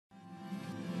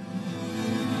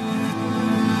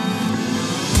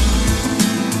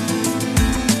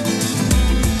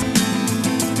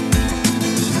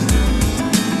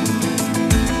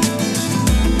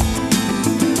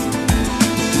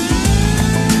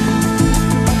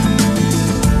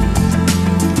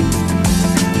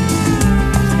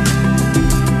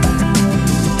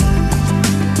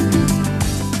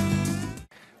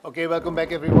Okay, welcome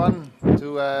back everyone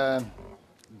to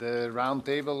the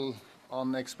roundtable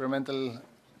on experimental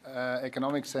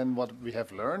economics and what we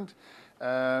have learned.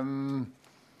 Let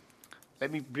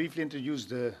me briefly introduce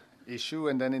the issue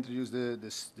and then introduce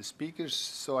the speakers.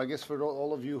 So I guess for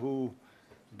all of you who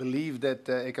believe that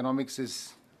economics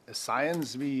is a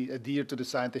science, we adhere to the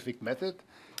scientific method.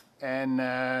 And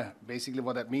basically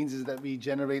what that means is that we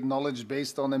generate knowledge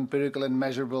based on empirical and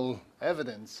measurable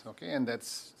evidence, okay? And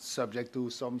that's subject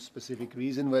to some specific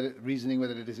reasoning,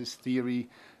 whether it is theory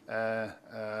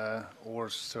or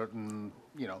certain,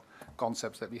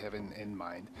 concepts that we have in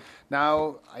mind.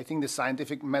 Now, I think the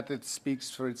scientific method speaks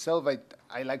for itself.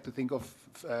 I like to think of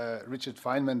Richard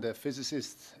Feynman, the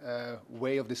physicist,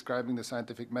 way of describing the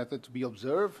scientific method. We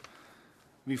observe,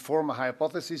 we form a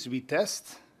hypothesis, we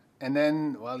test, and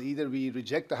then, well, either we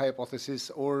reject the hypothesis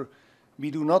or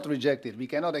we do not reject it. We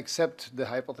cannot accept the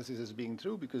hypothesis as being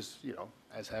true because,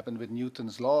 as happened with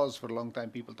Newton's laws, for a long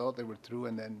time people thought they were true,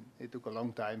 and then it took a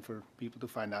long time for people to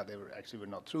find out they were actually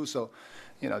not true. So,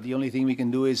 the only thing we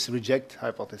can do is reject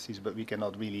hypotheses, but we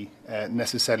cannot really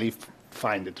necessarily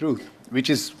find the truth, which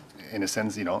is, in a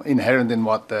sense, inherent in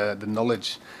what the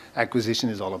knowledge acquisition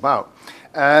is all about.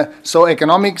 So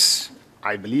economics,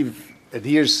 I believe,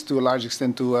 adheres to a large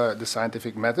extent to the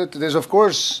scientific method. There's, of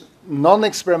course,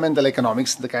 non-experimental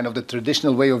economics, the kind of the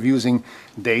traditional way of using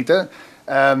data.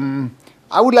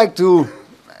 I would like to,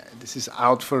 this is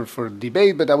out for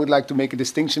debate, but I would like to make a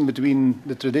distinction between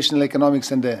the traditional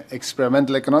economics and the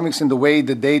experimental economics in the way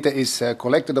the data is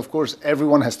collected. Of course,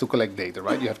 everyone has to collect data,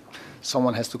 right?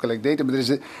 Someone has to collect data, but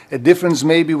there's a difference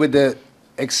maybe with the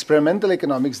experimental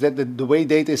economics that the way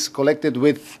data is collected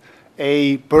with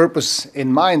a purpose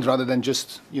in mind rather than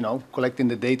just, collecting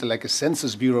the data like a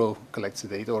census bureau collects the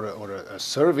data or a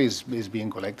survey is being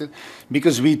collected,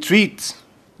 because we treat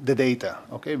the data,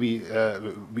 okay?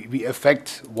 We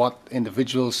affect what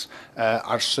individuals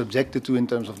are subjected to in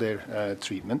terms of their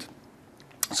treatment.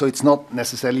 So it's not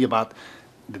necessarily about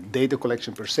the data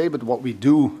collection per se, but what we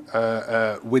do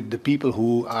with the people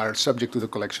who are subject to the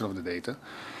collection of the data.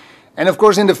 And of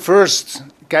course, in the first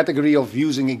category of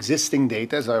using existing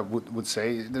data, as I would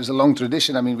say, there's a long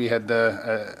tradition. I mean, we had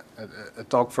a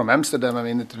talk from Amsterdam,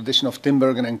 the tradition of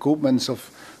Tinbergen and Koopmans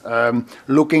of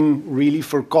looking really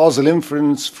for causal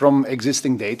inference from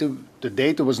existing data. The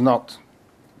data was not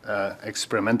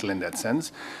experimental in that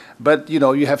sense, but,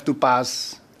 you have to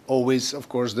pass always, of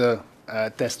course, the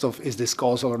test of is this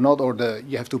causal or not, or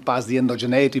you have to pass the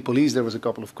endogeneity police. There was a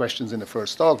couple of questions in the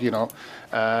first talk.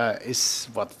 Is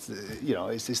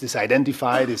this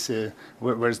identified?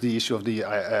 Where's the issue of the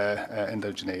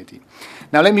endogeneity?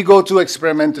 Now let me go to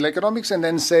experimental economics and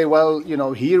then say, well,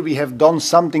 here we have done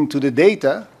something to the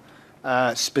data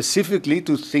specifically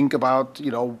to think about,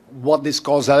 what this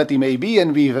causality may be,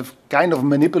 and we have kind of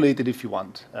manipulated, if you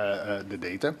want, the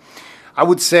data. I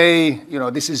would say,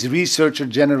 this is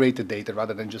researcher-generated data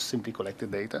rather than just simply collected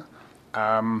data.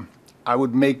 I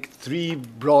would make three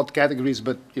broad categories,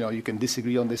 but you can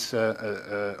disagree on this,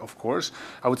 of course.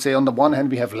 I would say on the one hand,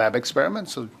 we have lab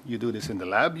experiments, so you do this in the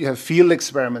lab. You have field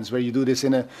experiments where you do this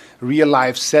in a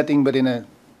real-life setting, but in a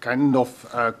kind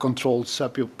of controlled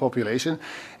subpopulation.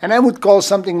 And I would call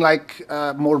something like,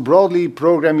 more broadly,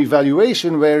 program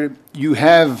evaluation, where you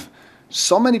have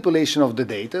some manipulation of the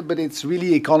data, but it's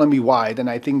really economy-wide. And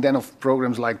I think then of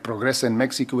programs like Progress in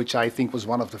Mexico, which I think was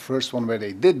one of the first one where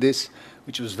they did this,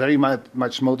 which was very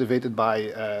much motivated by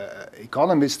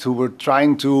economists who were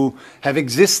trying to have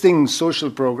existing social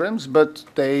programs, but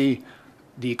the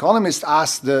economists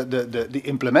asked the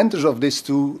implementers of this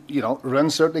to, run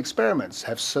certain experiments,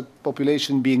 have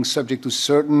subpopulation being subject to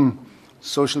certain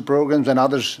social programs and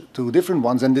others to different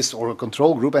ones, and this, or a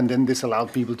control group, and then this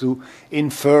allowed people to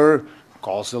infer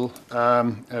causal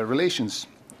relations.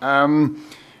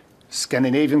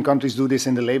 Scandinavian countries do this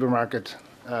in the labor market,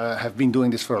 have been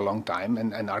doing this for a long time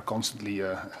and are constantly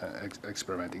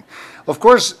experimenting. Of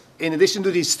course, in addition to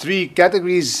these three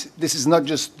categories, this is not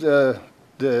just the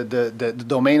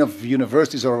domain of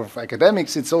universities or of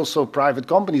academics, it's also private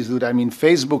companies do that.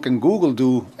 Facebook and Google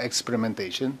do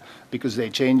experimentation because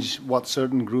they change what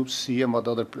certain groups see and what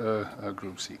other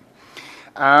groups see.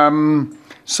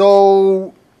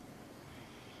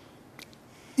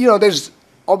 There's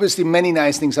obviously many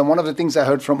nice things, and one of the things I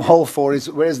heard from all four is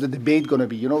where's the debate going to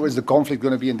be? Where's the conflict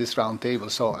going to be in this round table?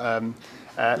 So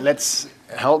let's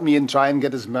help me and try and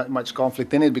get as much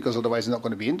conflict in it, because otherwise it's not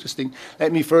going to be interesting.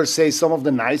 Let me first say some of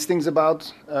the nice things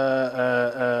about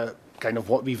kind of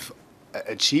what we've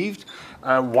achieved.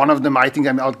 One of them, I think,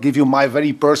 I'll give you my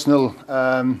very personal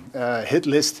hit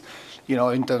list,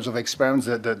 in terms of experiments,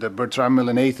 the Bertram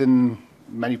Millenathan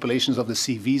manipulations of the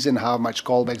CVs and how much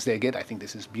callbacks they get. I think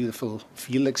this is beautiful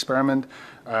field experiment.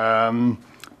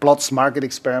 Plots market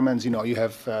experiments, you know, you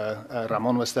have,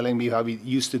 Ramon was telling me how we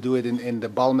used to do it in the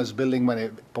Balmes building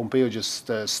when Pompeo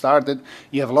just started.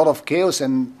 You have a lot of chaos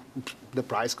and the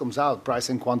price comes out, price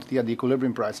and quantity at the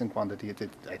equilibrium price and quantity.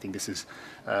 I think this is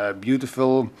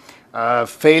beautiful.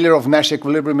 Failure of Nash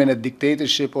equilibrium in a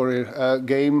dictatorship or a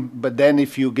game, but then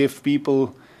if you give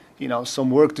people, you know, some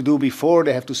work to do before,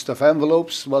 they have to stuff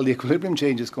envelopes, well, the equilibrium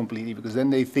changes completely, because then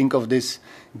they think of this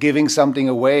giving something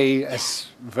away as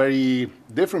very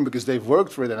different because they've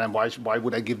worked for it, and why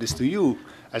would I give this to you?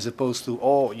 As opposed to,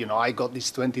 oh, you know, I got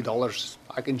this $20,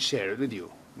 I can share it with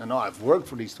you. No, I've worked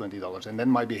for these $20, and then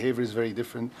my behavior is very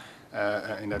different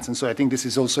in that sense. So I think this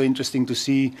is also interesting to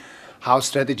see how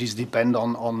strategies depend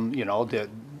on you know,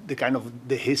 the kind of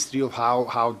the history of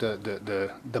how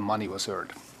the money was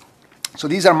earned. So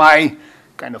these are my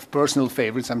kind of personal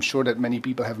favorites. I'm sure that many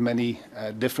people have many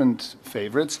different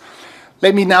favorites.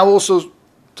 Let me now also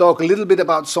talk a little bit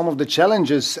about some of the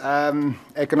challenges.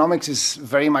 Economics is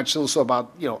very much also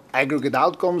about, you know, aggregate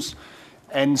outcomes.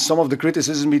 And some of the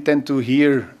criticism we tend to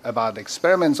hear about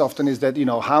experiments often is that, you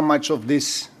know, how much of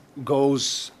this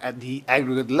goes at the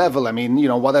aggregate level? I mean, you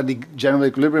know, what are the general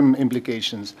equilibrium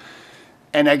implications?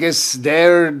 And I guess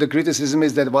there the criticism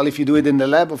is that, well, if you do it in the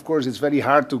lab, of course, it's very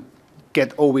hard to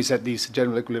get always at these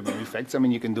general equilibrium effects. I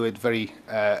mean, you can do it very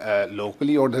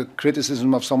locally, or the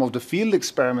criticism of some of the field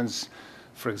experiments,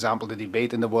 for example, the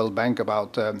debate in the World Bank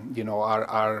about, you know,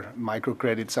 are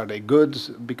microcredits, are they good?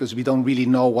 Because we don't really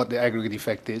know what the aggregate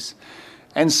effect is.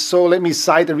 And so let me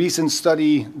cite a recent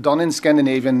study done in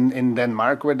Scandinavia, in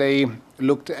Denmark, where they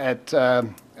looked at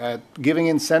giving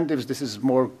incentives. This is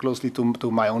more closely to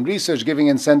my own research, giving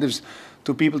incentives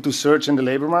to people to search in the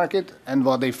labor market. And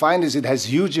what they find is it has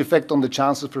huge effect on the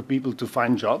chances for people to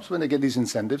find jobs when they get these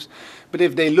incentives. But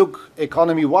if they look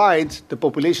economy-wide, the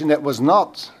population that was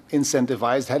not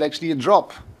incentivized had actually a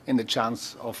drop in the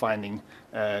chance of finding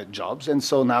jobs. And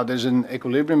so now there's an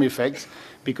equilibrium effect,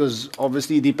 because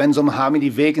obviously it depends on how many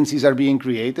vacancies are being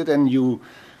created, and you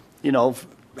know,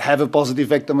 have a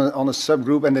positive effect on a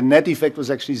subgroup, and the net effect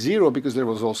was actually zero because there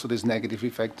was also this negative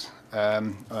effect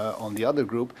on the other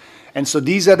group. And so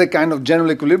these are the kind of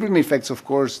general equilibrium effects, of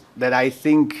course, that I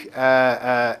think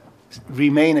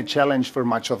remain a challenge for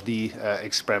much of the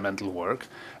experimental work.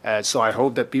 So I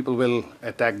hope that people will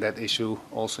attack that issue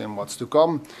also in what's to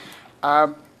come.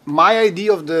 My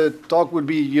idea of the talk would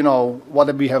be, you know,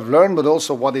 what we have learned, but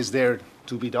also what is there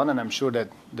to be done, and I'm sure that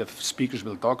the speakers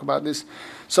will talk about this.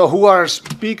 So who are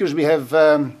speakers? We have,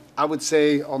 I would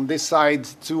say, on this side,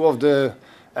 two of the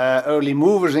early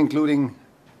movers, including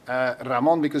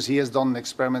Ramon, because he has done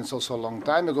experiments also a long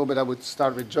time ago, but I would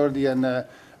start with Jordi and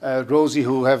Rosie,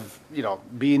 who have, you know,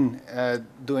 been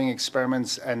doing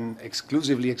experiments, and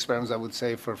exclusively experiments, I would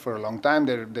say, for a long time.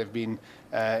 They've been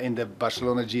in the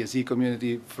Barcelona GSE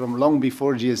community from long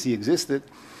before GSE existed.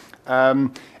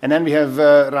 And then we have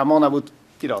Ramon. I would,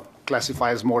 you know,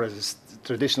 classify as more as a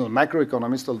traditional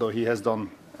macroeconomist, although he has done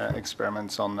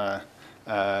experiments on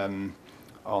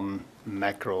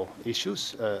macro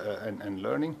issues and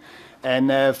learning.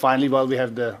 And finally, well, we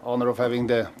have the honor of having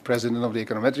the president of the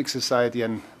Econometric Society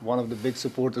and one of the big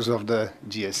supporters of the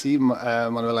GSE,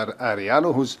 Manuel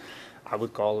Arellano, who's, I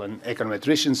would call, an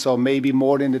econometrician, so maybe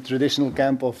more in the traditional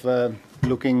camp of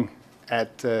looking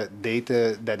at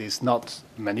data that is not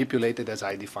manipulated, as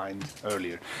I defined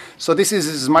earlier. So this is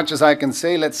as much as I can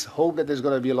say. Let's hope that there's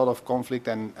going to be a lot of conflict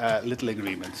and little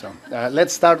agreement. So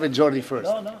let's start with Jordi first.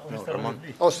 No, Ramon.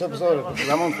 Oh, sorry,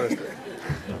 Ramon first.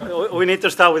 We need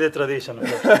to start with the tradition.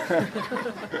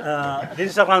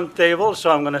 This is a round table, so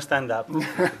I'm going to stand up.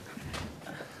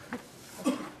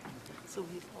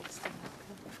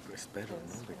 It's better,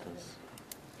 no? Because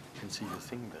you can see the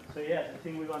thing there. So yeah, I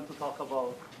think we want to talk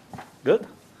about good.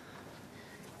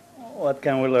 What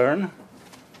can we learn?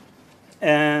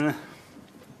 And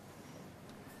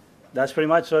that's pretty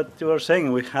much what you were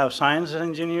saying. We have science and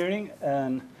engineering,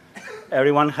 and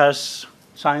everyone has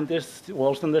scientists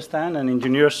worlds to understand, and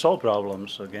engineers solve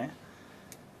problems, okay?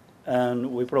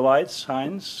 And we provide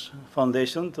science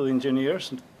foundation to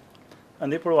engineers,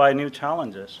 and they provide new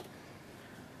challenges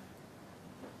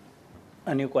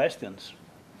and new questions.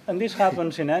 And this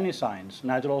happens in any science: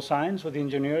 natural science with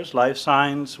engineers, life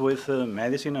science with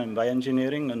medicine and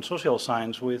bioengineering, and social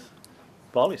science with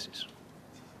policies.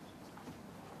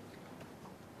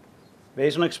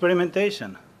 Based on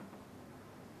experimentation.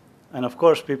 And of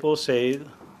course, people say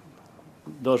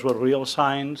those were real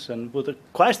science and put a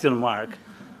question mark.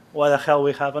 Why the hell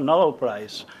we have a Nobel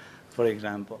Prize, for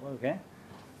example, okay?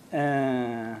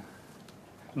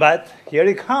 But here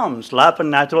it comes, lab and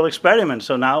natural experiments.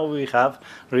 So now we have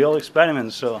real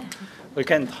experiments. So we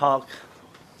can talk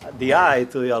the eye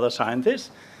to the other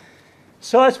scientists.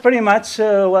 So it's pretty much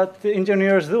what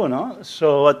engineers do, no?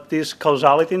 So what this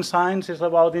causality in science is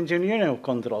about engineering of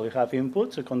control. You have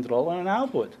inputs, a control, and an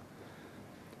output.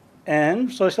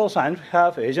 And social science, we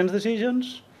have agents'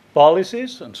 decisions,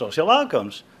 policies, and social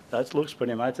outcomes. That looks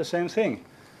pretty much the same thing.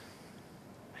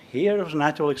 Here's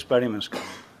natural experiments coming.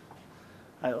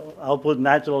 I'll put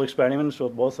natural experiments,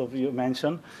 what both of you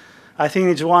mentioned. I think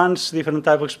each one's different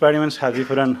type of experiments have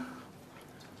different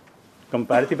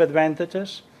comparative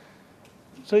advantages.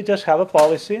 So you just have a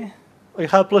policy, or you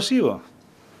have placebo,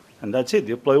 and that's it.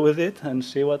 You play with it and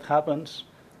see what happens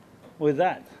with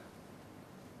that.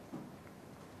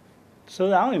 So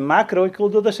now in macro, we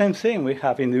could do the same thing. We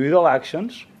have individual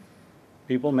actions.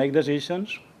 People make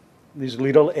decisions, these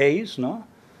little A's, no?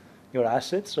 Your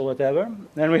assets or whatever.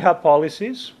 Then we have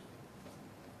policies,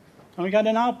 and we got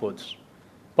an outputs.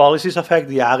 Policies affect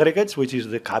the aggregates, which is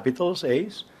the capitals,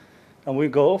 A's, and we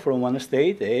go from one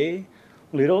state, A,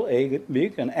 little, A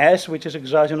big, and S, which is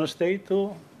exogenous state,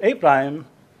 to A prime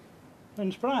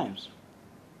and primes.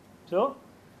 So,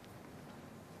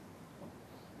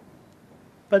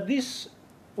 but this,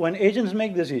 when agents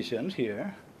make decisions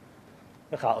here,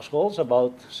 the households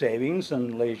about savings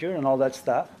and leisure and all that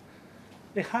stuff,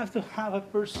 they have to have a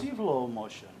perceived law of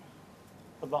motion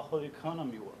about how the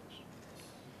economy works.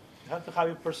 You have to have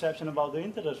a perception about the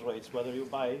interest rates, whether you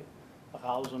buy a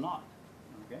house or not.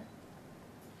 Okay?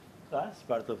 That's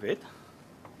part of it.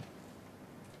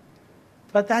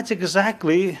 But that's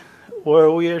exactly where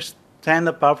we stand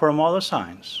apart from other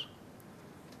science.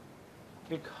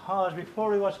 Because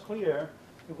before it was clear,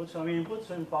 you put some inputs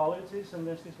and policies, and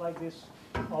there's things like this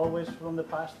always from the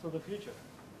past to the future,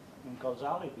 in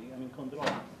causality and in control.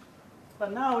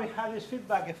 But now we have this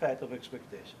feedback effect of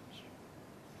expectations.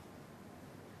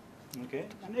 Okay?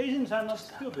 And agents are not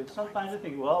stupid. Sometimes they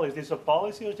think, well, is this a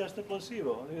policy or just a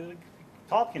placebo? They're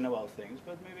talking about things,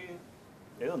 but maybe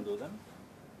they don't do them.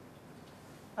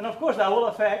 And of course, that will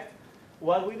affect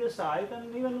what we decide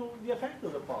and even the effect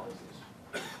of the policies.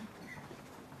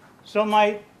 So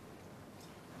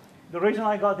the reason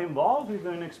I got involved with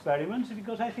doing experiments is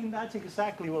because I think that's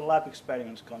exactly where lab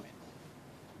experiments come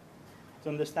in, to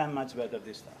understand much better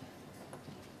this stuff.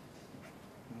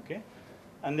 Okay?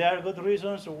 And there are good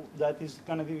reasons that it's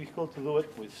going to be difficult to do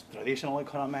it with traditional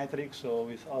econometrics or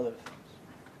with other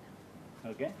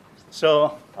things. Okay?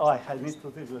 So, oh, I need to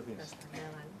deal with this.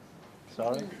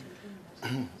 Sorry?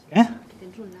 Yeah?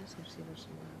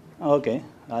 Okay,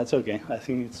 that's okay. I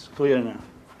think it's clear now.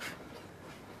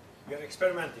 You're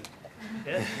experimenting.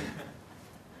 Yeah.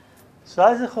 So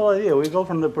that's the whole idea. We go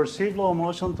from the perceived law of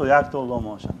motion to the actual law of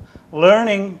motion.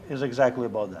 Learning is exactly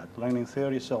about that. Learning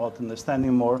theory is about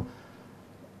understanding more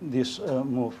this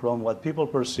move from what people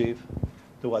perceive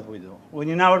to what we do. When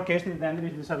in our case, then there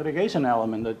is this aggregation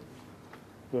element that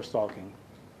we're talking.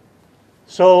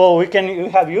 So we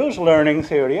have used learning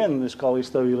theory, and it's called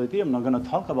stability. I'm not going to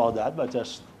talk about that, but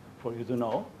just for you to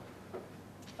know,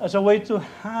 as a way to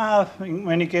have, in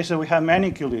many cases, we have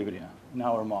many equilibria in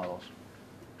our models.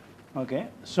 Okay,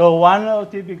 so one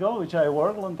typical, which I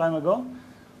worked a long time ago,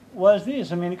 was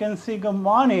this. I mean, you can think of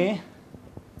money.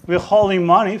 We're holding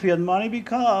money, fiat money,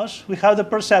 because we have the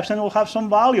perception we'll have some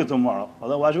value tomorrow.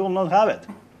 Otherwise, we will not have it.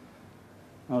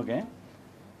 Okay,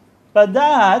 but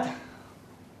that,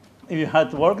 if you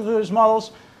had to work with these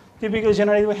models, typically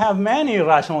generate, we have many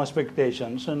rational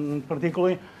expectations, and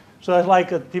particularly, so it's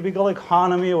like a typical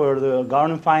economy where the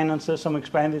government finances some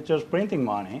expenditures printing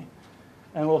money,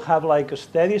 and we'll have like a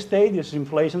steady state, this is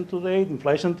inflation today,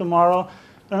 inflation tomorrow,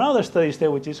 another steady state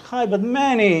which is high, but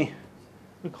many,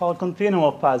 we call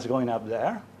continual paths going up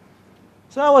there.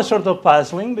 So that was sort of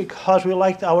puzzling because we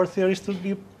liked our theories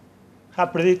to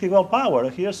have predictable power.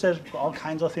 Here says all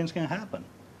kinds of things can happen.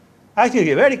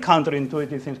 Actually, very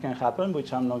counterintuitive things can happen,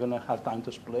 which I'm not going to have time to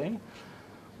explain.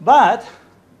 But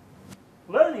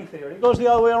learning theory goes the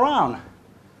other way around.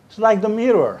 It's like the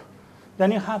mirror.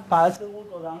 Then you have paths that will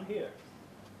go down here.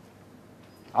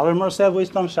 Habermas said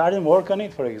wisdom started work on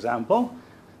it, for example.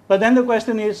 But then the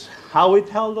question is how we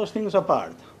tell those things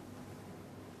apart.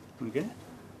 Okay?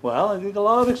 Well, I did a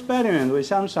lot of experiments with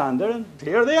Sam Sander, and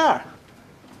here they are.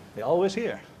 They're always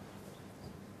here.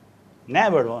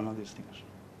 Never one of these things.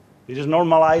 This is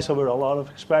normalized over a lot of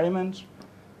experiments,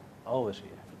 always here.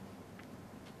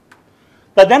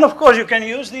 But then, of course, you can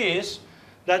use this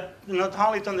that not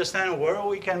only to understand where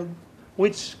we can,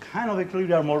 which kind of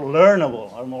equilibria are more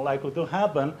learnable, are more likely to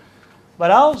happen,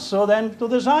 but also then to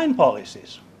design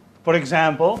policies. For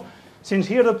example, since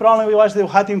here the problem was they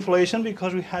had inflation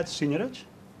because we had seigniorage,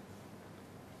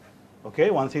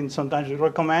 Okay, one thing sometimes we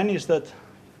recommend is that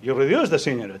you reduce the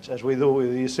seigniorage, as we do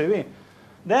with the ECB.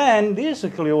 Then this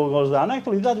equilibrium goes down.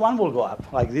 Actually, that one will go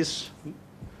up, like this,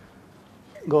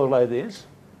 goes like this.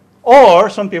 Or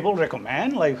some people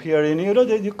recommend, like here in Europe,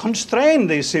 that you constrain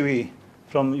the ECB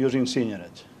from using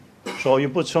seigniorage. So you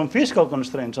put some fiscal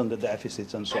constraints on the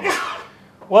deficits and so on.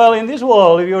 Well, in this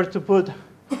world, if you were to put,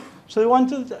 so you want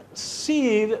to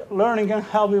see learning can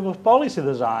help you with policy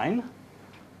design.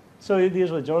 So it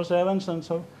is with George Evans and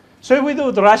so. So if we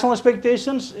do the rational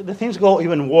expectations, the things go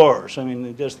even worse. I mean,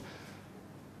 it just,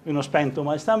 spend too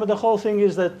much time. But the whole thing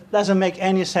is that it doesn't make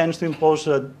any sense to impose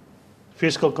a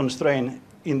fiscal constraint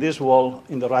in this world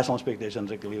in the rational expectations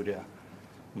equilibria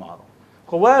model.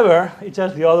 However, it's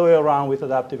just the other way around with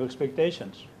adaptive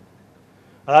expectations.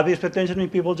 Adaptive expectations mean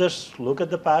people just look at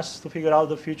the past to figure out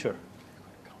the future.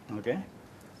 Okay?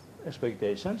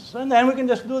 Expectations. And then we can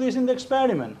just do this in the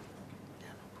experiment.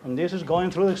 And this is going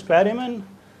through the experiment.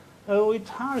 We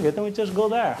target and we just go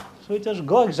there. So we just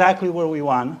go exactly where we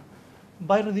want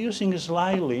by reducing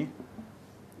slightly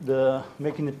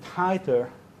making it tighter,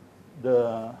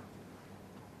 the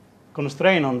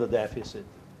constraint on the deficit.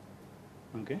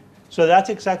 Okay? So that's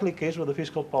exactly the case where the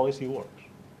fiscal policy works.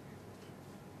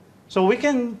 So we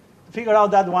can figure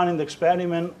out that one in the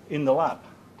experiment in the lab.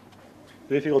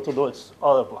 Difficult to do its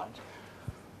other plans.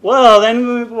 Well,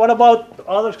 then what about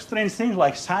other strange things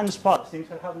like sunspots, things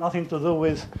that have nothing to do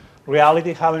with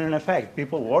reality having an effect?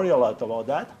 People worry a lot about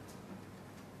that.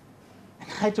 And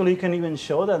actually, you can even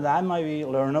show that that might be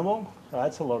learnable. So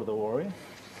that's a lot of the worry,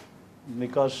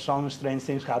 because some strange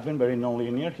things happen very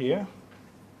nonlinear here.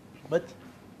 But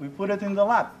we put it in the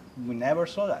lab. We never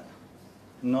saw that,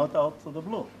 not out of the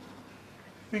blue.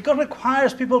 Because it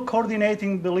requires people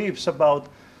coordinating beliefs about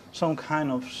some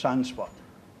kind of sunspot.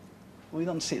 We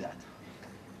don't see that.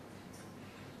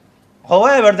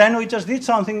 However, then we just did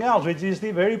something else, which is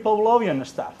the very Pavlovian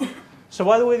stuff. So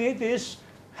what we did is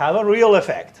have a real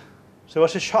effect. So it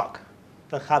was a shock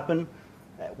that happened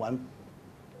at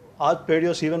odd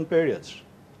periods, even periods,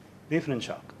 different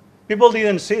shock. People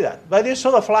didn't see that, but they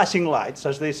saw the flashing lights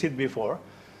as they said before.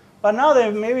 But now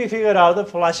they maybe figured out that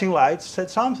flashing lights said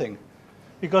something,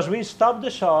 because we stopped the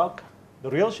shock, the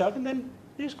real shock, and then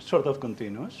this sort of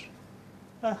continues.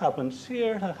 That happens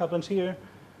here,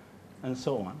 and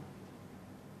so on.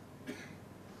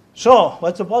 So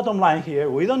what's the bottom line here?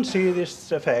 We don't see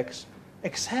these effects,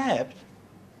 except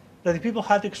that the people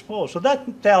had exposed. So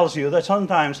that tells you that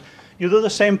sometimes you do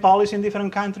the same policy in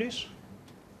different countries.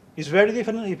 It's very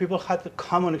different if people had the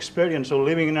common experience of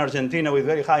living in Argentina with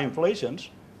very high inflations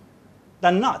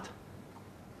than not.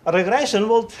 A regression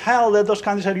will tell that those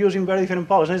countries are using very different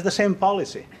policies. It's the same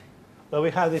policy, but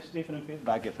we have these different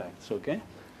feedback effects, okay?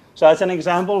 So that's an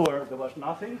example where there was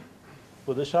nothing,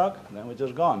 put the shock, and then we're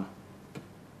just gone.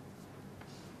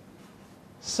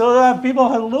 So people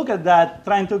have looked at that,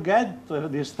 trying to get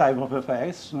this type of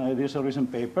effects. This is a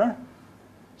recent paper.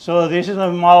 So this is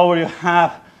a model where you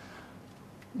have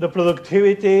the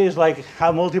productivity is like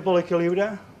have multiple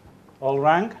equilibria, all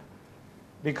rank,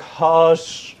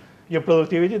 because your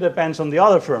productivity depends on the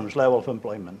other firm's level of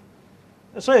employment.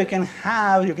 So you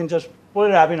can just put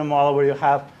it up in a model where you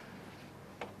have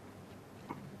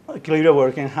equilibria where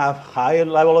you can have higher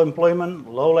level of employment,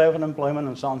 low level of employment,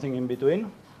 and something in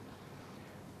between.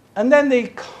 And then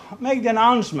they make the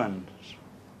announcement,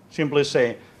 simply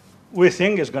say, we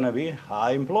think it's going to be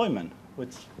high employment,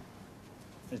 which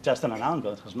is just an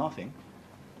announcement, it has nothing.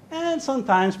 And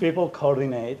sometimes people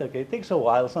coordinate. Okay, it takes a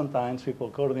while. Sometimes people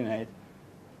coordinate.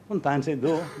 Sometimes they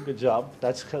do. Good job.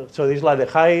 So this is like the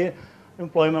high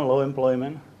employment, low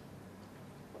employment.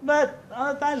 But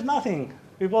other times, nothing.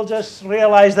 People just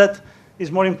realize that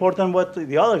it's more important what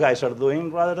the other guys are doing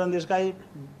rather than this guy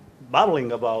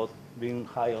babbling about being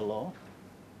high or low.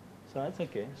 So that's the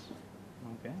case.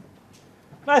 Okay.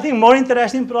 But I think more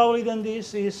interesting probably than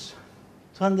this is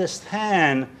to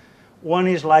understand one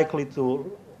is likely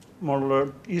to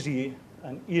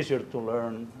easier to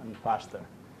learn and faster.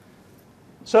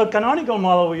 So canonical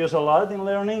model we use a lot in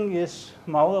learning is a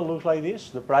model that looks like this.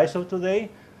 The price of today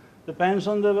depends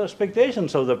on the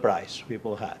expectations of the price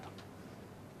people had.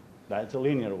 That's a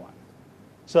linear one.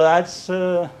 So that's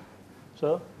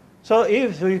so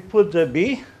if we put the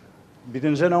B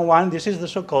between 0 and 1, this is the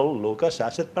so-called Lucas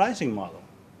asset pricing model,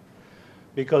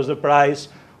 because the price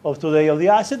of today of the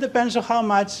asset depends on how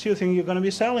much you think you're going to be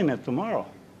selling it tomorrow.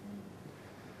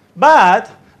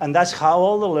 But, and that's how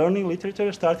all the learning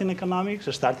literature started in economics,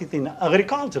 started in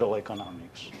agricultural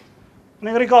economics. In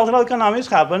agricultural economics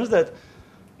happens that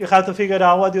you have to figure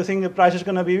out what you think the price is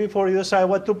going to be before you decide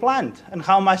what to plant and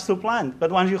how much to plant.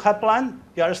 But once you have planted,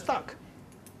 you are stuck.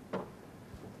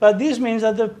 But this means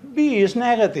that the B is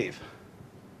negative.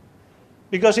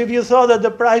 Because if you thought that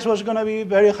the price was going to be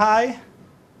very high,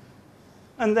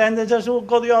 and then they just will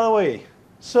go the other way.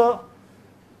 So,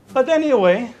 but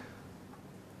anyway,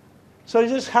 so you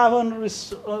just have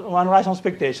one rational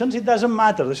expectations. It doesn't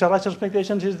matter. The rational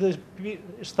expectations is the P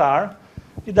star.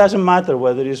 It doesn't matter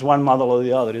whether it's one model or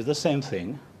the other. It's the same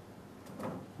thing.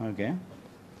 Okay.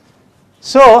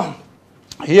 So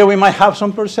here we might have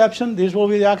some perception. This will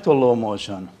be the actual low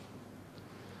motion.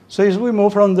 So as we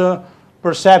move from the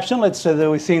perception, let's say that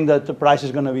we think that the price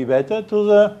is going to be better, to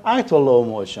the actual low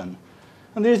motion.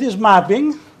 And there's this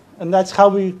mapping, and that's how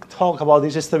we talk about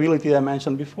this stability that I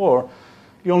mentioned before.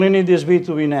 You only need this B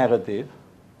to be negative.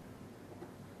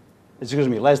 Excuse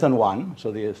me, less than 1,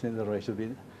 so the ratio B.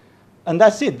 And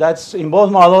that's it. That's, in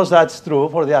both models, that's true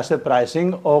for the asset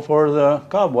pricing or for the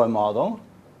cowboy model.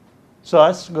 So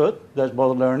that's good. That's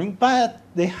both learning. But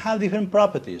they have different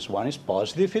properties. One is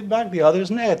positive feedback. The other is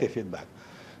negative feedback.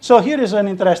 So here is an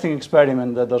interesting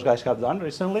experiment that those guys have done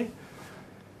recently.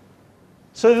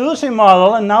 So you do the same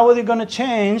model, and now what you're going to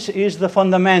change is the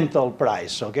fundamental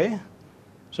price, okay?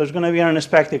 So it's going to be an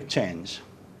unexpected change.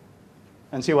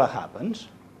 And see what happens.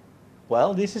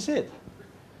 Well, this is it.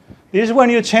 This is when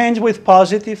you change with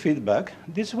positive feedback.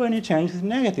 This is when you change with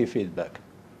negative feedback.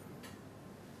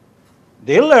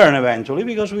 They learn eventually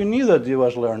because we knew that it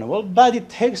was learnable, but it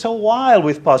takes a while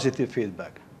with positive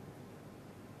feedback.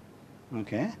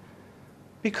 Okay?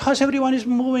 Because everyone is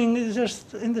moving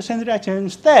just in the same direction.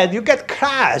 Instead, you get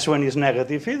crash when it's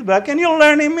negative feedback, and you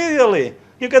learn immediately.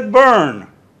 You get burned.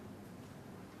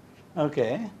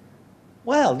 Okay?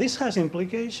 Well, this has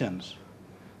implications.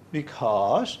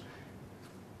 Because,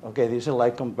 okay, this is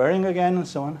like comparing again and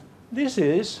so on. This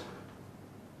is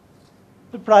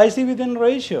the price-dividend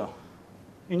ratio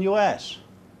in US.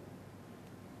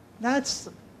 That's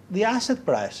the asset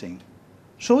pricing.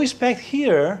 So we expect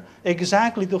here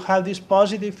exactly to have this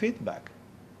positive feedback.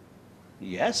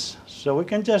 Yes, so we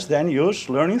can just then use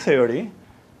learning theory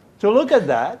to look at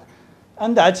that.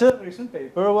 And that's a recent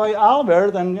paper by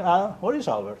Albert and, what is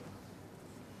Albert?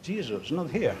 Jesus, not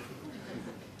here.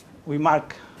 We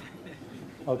mark,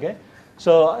 okay?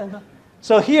 So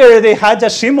here they had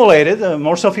just simulated a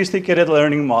more sophisticated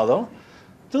learning model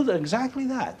to do exactly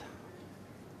that.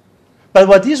 But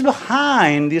what is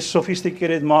behind this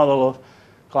sophisticated model of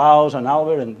Klaus and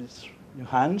Albert and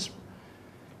Hans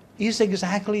is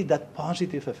exactly that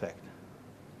positive effect.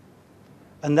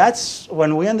 And that's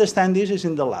when we understand this is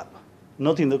in the lab,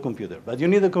 not in the computer. But you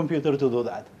need the computer to do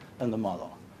that and the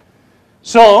model.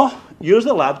 So use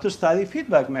the lab to study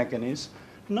feedback mechanisms,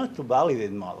 not to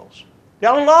validate models. There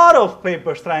are a lot of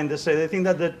papers trying to say they think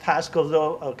that the task of the,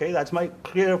 okay, that's my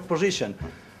clear position,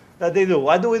 that they do.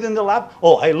 What do we do in the lab?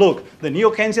 Oh, I look, the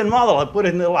neo-Keynesian model, I put it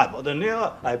in the lab. Or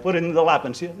I put it in the lab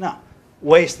and see, no,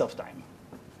 waste of time.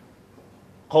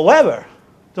 However,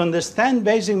 to understand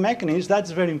basic mechanisms,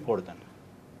 that's very important.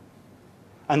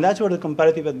 And that's where the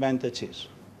comparative advantage is.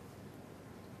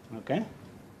 Okay?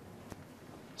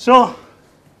 So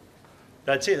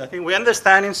that's it. I think we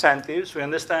understand incentives, we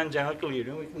understand general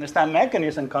equilibrium, we understand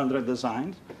mechanisms and contract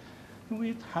designs.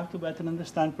 We have to better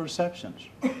understand perceptions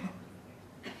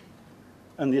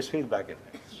and these feedback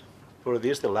effects. For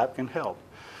this, the lab can help.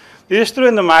 This is true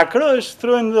in the macro, it's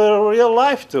true in the real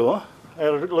life too. I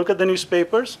look at the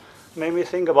newspapers, made me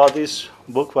think about this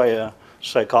book by a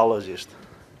psychologist.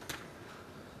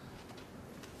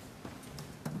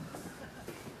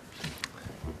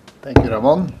 Thank you,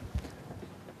 Ramon.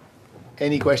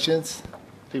 Any questions,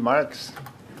 remarks?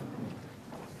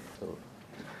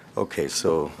 Okay,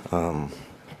 so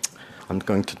I'm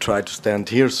going to try to stand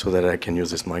here so that I can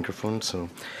use this microphone. So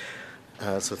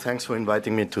thanks for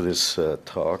inviting me to this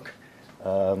talk.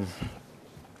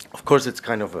 Of course, it's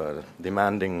kind of a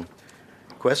demanding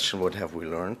question, what have we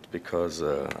learned? Because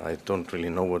I don't really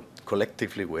know what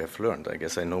collectively we have learned. I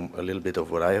guess I know a little bit of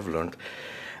what I have learned.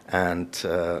 And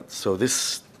so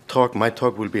this talk, my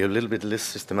talk will be a little bit less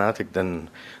systematic than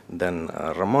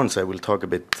Ramon's. I will talk a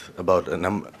bit about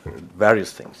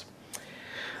various things.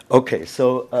 Okay,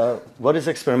 so what is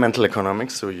experimental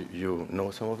economics? So you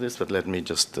know some of this, but let me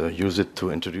just use it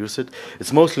to introduce it.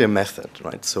 It's mostly a method,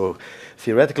 right? So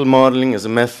theoretical modeling is a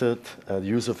method,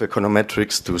 use of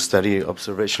econometrics to study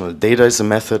observational data is a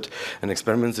method, and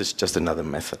experiments is just another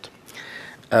method.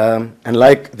 And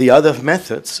like the other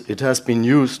methods, it has been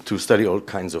used to study all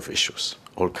kinds of issues.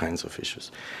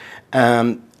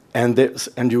 And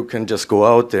you can just go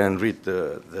out there and read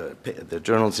the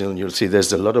journals, and you'll see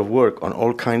there's a lot of work on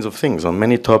all kinds of things, on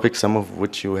many topics, some of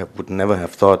which you would never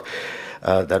have thought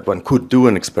that one could do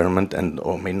an experiment and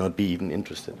or may not be even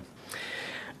interested.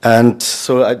 And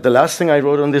so the last thing I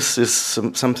wrote on this is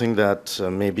something that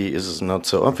maybe is not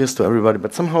so obvious to everybody,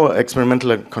 but somehow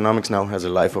experimental economics now has a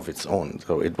life of its own.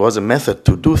 So it was a method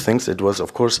to do things. It was,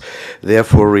 of course,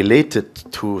 therefore related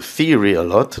to theory a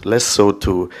lot, less so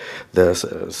to the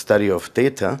study of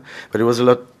data, but it was a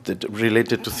lot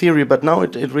related to theory, but now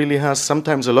it really has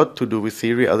sometimes a lot to do with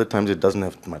theory, other times it doesn't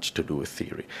have much to do with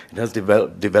theory. It has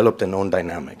developed their own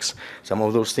dynamics. Some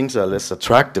of those things are less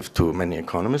attractive to many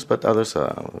economists, but others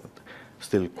are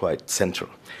still quite central.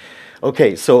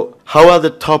 Okay, so how are the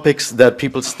topics that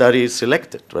people study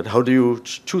selected? Right? How do you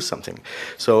choose something?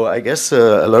 So I guess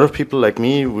a lot of people like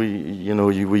me, we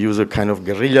use a kind of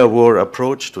guerrilla war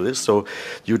approach to this. So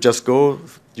you just go,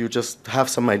 you just have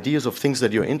some ideas of things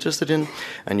that you're interested in,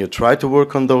 and you try to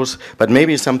work on those. But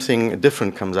maybe something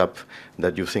different comes up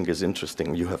that you think is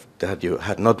interesting, that you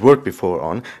had not worked before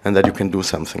on, and that you can do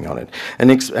something on it.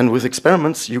 And with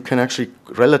experiments, you can actually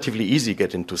relatively easy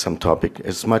get into some topic.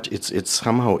 It's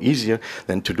somehow easier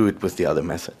than to do it with the other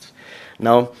methods.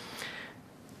 Now,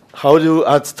 how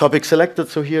are topics selected?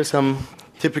 So here are some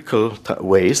typical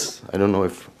ways. I don't know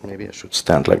if maybe I should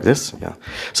stand like this. Yeah.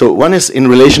 So one is in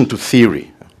relation to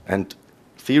theory, and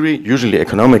theory, usually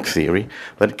economic theory,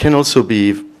 but it can also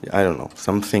be, I don't know,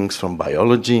 some things from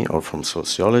biology or from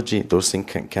sociology. Those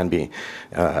things can be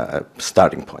a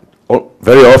starting point. Or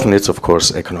very often it's, of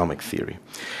course, economic theory.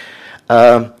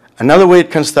 Another way it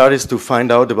can start is to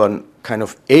find out about kind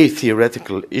of a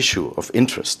theoretical issue of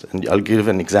interest. And I'll give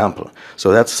an example.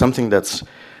 So that's something that's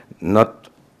not,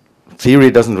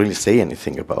 theory doesn't really say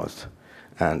anything about.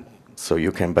 And so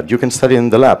but you can study in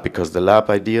the lab, because the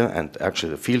lab idea and actually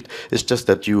the field is just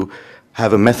that you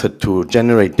have a method to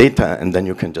generate data, and then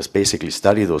you can just basically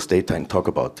study those data and talk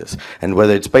about this. And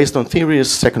whether it's based on theory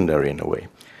is secondary in a way.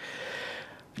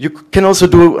 You can also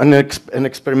do an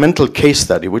experimental case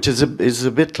study, which is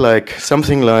a bit like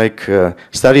something like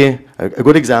study. A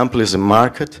good example is a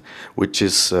market, which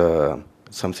is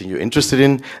something you're interested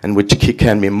in, and which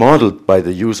can be modeled by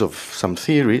the use of some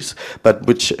theories, but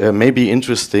which may be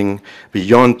interesting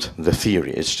beyond the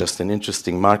theory. It's just an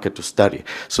interesting market to study.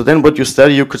 So then what you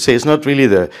study, you could say, is not really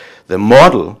the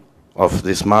model of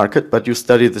this market, but you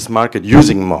study this market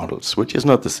using models, which is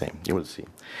not the same, you will see.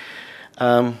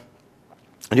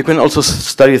 You can also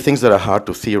study things that are hard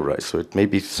to theorize, so it may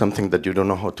be something that you don't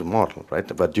know how to model, right?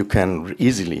 But you can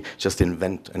easily just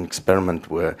invent an experiment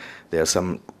where there are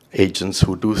some agents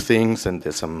who do things, and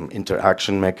there's some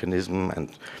interaction mechanism,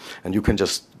 and you can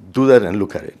just do that and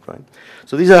look at it, right?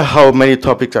 So these are how many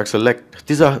topics are selected.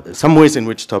 These are some ways in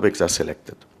which topics are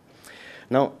selected.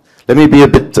 Now, let me be a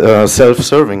bit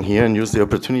self-serving here and use the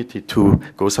opportunity to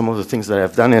go some of the things that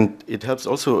I've done, and it helps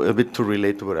also a bit to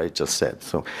relate to what I just said.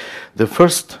 So the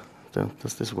first,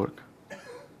 does this work?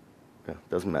 Yeah,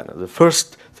 doesn't matter. The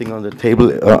first thing on the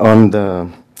table, on the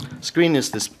screen,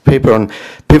 is this paper on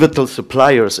pivotal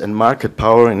suppliers and market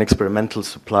power in experimental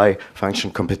supply function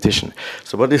competition.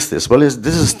 So what is this? Well,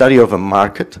 this is a study of a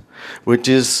market which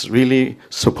is really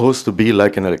supposed to be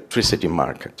like an electricity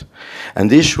market. And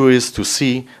the issue is to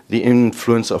see the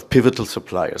influence of pivotal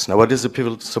suppliers. Now, what is a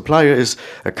pivotal supplier? Is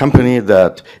a company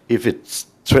that if it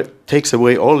takes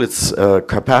away all its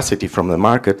capacity from the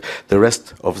market, the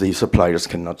rest of the suppliers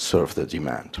cannot serve the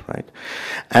demand, right?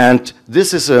 And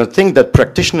this is a thing that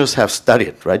practitioners have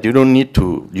studied, right? You don't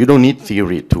need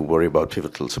theory to worry about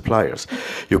pivotal suppliers.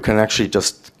 You can actually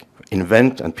just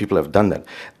invent, and people have done that,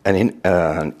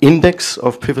 an index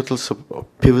of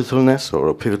pivotalness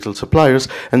or pivotal suppliers,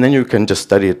 and then you can just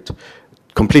study it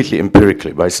completely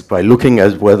empirically by looking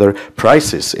at whether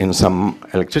prices in some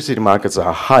electricity markets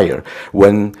are higher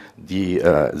when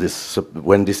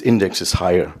when this index is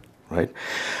higher, right?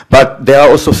 But there are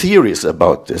also theories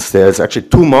about this. There's actually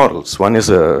two models. One is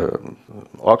a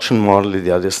auction model,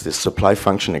 the other is the supply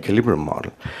function equilibrium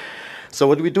model. So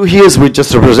what we do here is we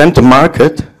just represent a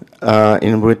market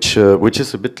in which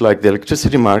is a bit like the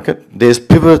electricity market.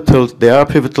 There are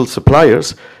pivotal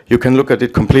suppliers. You can look at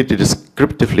it completely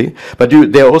descriptively, but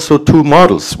there are also two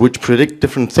models which predict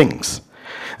different things.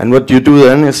 And what you do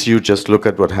then is you just look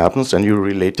at what happens, and you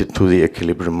relate it to the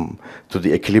equilibrium, to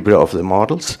the equilibria of the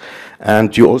models,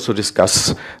 and you also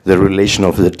discuss the relation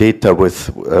of the data with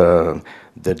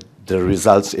the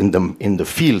results in the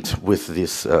field with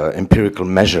this empirical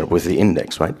measure with the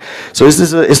index, right? So is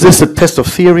this a test of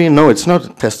theory? No, it's not a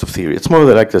test of theory. It's more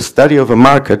like the study of a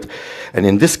market, and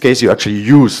in this case, you actually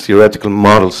use theoretical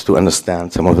models to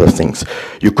understand some of the things.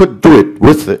 You could do it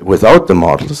without the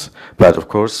models, but of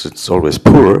course, it's always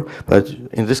poorer. But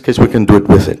in this case, we can do it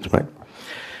with it, right?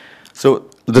 So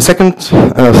the second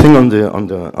thing on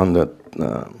the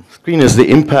screen is the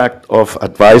impact of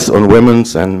advice on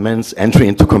women's and men's entry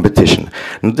into competition.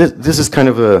 And this is kind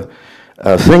of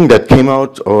a thing that came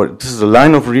out, or this is a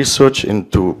line of research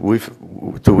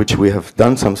to which we have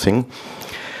done something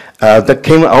that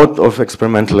came out of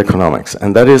experimental economics,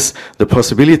 and that is the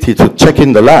possibility to check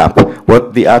in the lab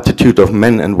what the attitude of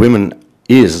men and women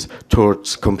is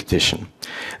towards competition.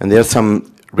 And there are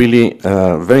some really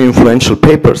very influential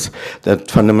papers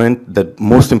that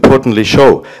most importantly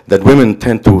show that women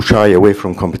tend to shy away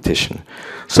from competition.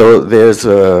 So there's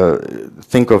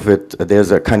think of it,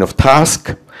 there's a kind of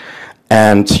task,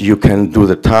 and you can do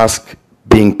the task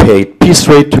being paid piece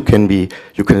rate. You can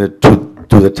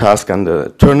do the task under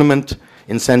tournament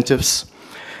incentives.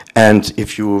 And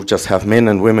if you just have men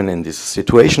and women in these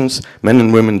situations, men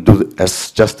and women do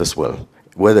just as well,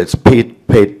 whether it's paid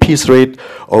piece rate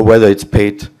or whether it's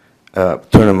paid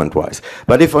tournament-wise.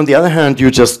 But if, on the other hand, you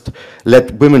just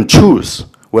let women choose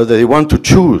whether they want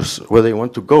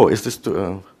to go, is this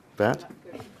too bad?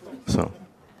 So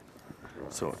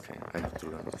okay, I have to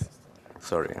learn this.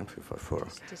 Sorry, I'm for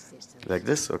like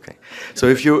this. Okay. So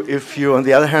if you on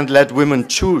the other hand let women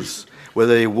choose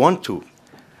whether they want to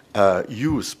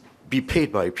be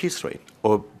paid by piece rate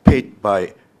or paid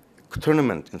by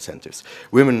tournament incentives,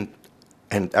 women,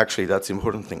 and actually that's the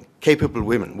important thing, capable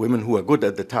women who are good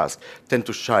at the task tend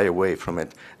to shy away from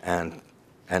it and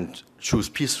choose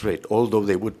piece rate, although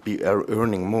they would be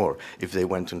earning more if they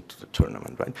went into the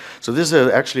tournament, right? So this is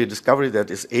actually a discovery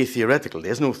that is a-theoretical.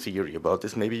 There's no theory about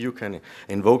this. Maybe you can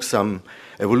invoke some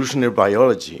evolutionary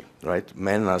biology, right?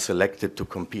 Men are selected to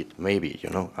compete, maybe,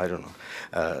 I don't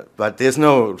know. But there's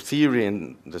no theory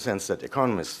in the sense that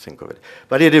economists think of it.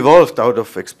 But it evolved out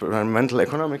of experimental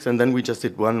economics, and then we just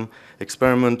did one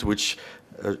experiment which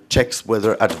checks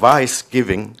whether advice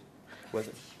giving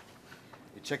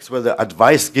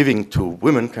to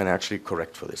women can actually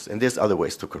correct for this. And there's other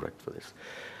ways to correct for this.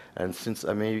 And since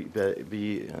I may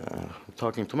be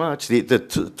talking too much,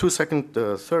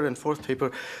 the third and fourth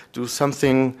paper do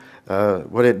something,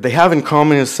 what they have in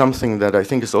common is something that I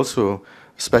think is also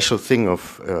a special thing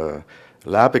of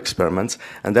lab experiments,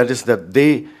 and that is that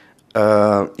they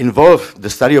involve the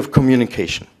study of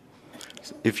communication.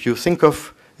 If you think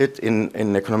of it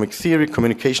in economic theory,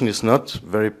 communication is not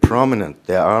very prominent.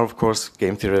 There are, of course,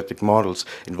 game theoretic models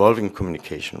involving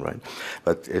communication, right?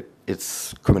 But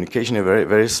it's communication in a very,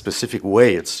 very specific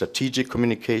way. It's strategic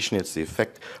communication. It's the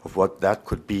effect of what that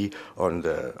could be on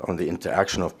the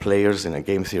interaction of players in a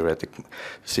game theoretic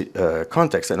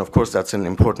context. And of course, that's an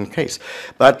important case.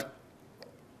 But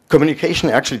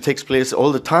communication actually takes place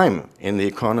all the time in the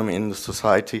economy, in the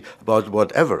society, about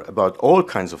whatever, about all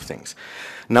kinds of things.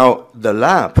 Now, the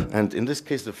lab, and in this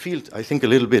case the field, I think a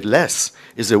little bit less,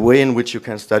 is a way in which you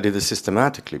can study this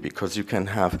systematically, because you can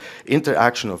have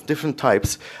interaction of different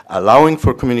types, allowing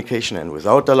for communication and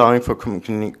without allowing for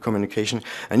communication,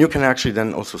 and you can actually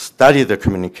then also study the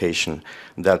communication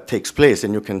that takes place,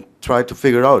 and you can try to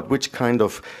figure out which kind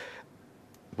of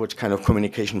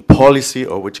communication policy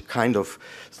or which kind of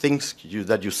things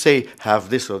that you say have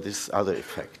this or this other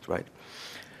effect, right?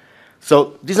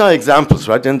 So these are examples,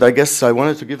 right? And I guess I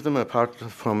wanted to give them, apart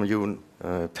from you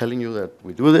telling you that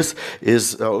we do this,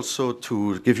 is also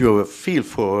to give you a feel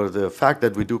for the fact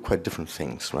that we do quite different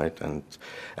things, right?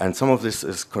 And some of this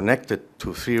is connected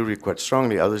to theory quite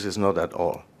strongly, others is not at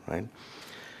all, right?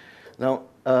 Now,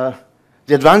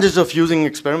 the advantage of using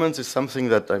experiments is something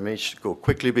that I may go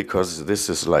quickly, because this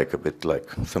is like a bit like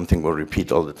something we'll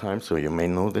repeat all the time, so you may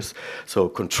know this. So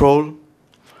control,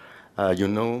 you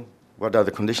know what are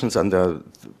the conditions under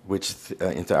which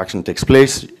interaction takes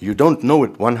place. You don't know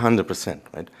it 100%,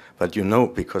 right? But you know,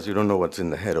 because you don't know what's in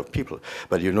the head of people.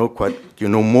 But you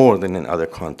know more than in other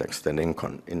contexts, than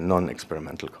in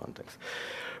non-experimental contexts.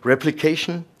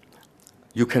 Replication,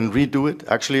 you can redo it.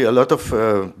 Actually, a lot of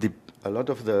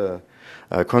the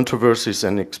controversies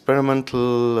and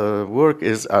experimental work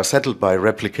are settled by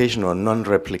replication or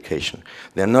non-replication.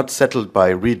 They're not settled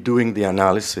by redoing the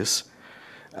analysis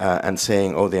and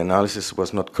saying, oh, the analysis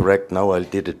was not correct, now I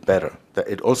did it better.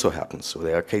 It also happens, so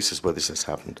there are cases where this has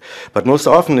happened. But most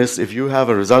often is, if you have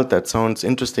a result that sounds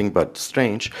interesting but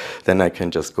strange, then I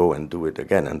can just go and do it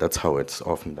again, and that's how it's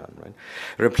often done, right?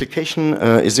 Replication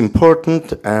is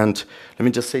important, and let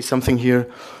me just say something here.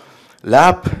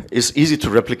 Lab is easy to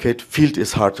replicate, field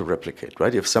is hard to replicate,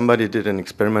 right? If somebody did an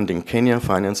experiment in Kenya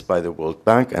financed by the World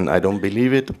Bank and I don't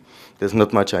believe it, there's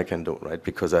not much I can do, right?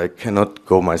 Because I cannot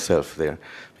go myself there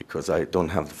because I don't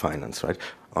have the finance, right?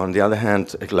 On the other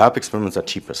hand, lab experiments are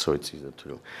cheaper, so it's easier to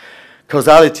do.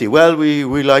 Causality, well, we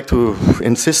like to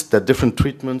insist that different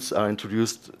treatments are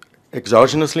introduced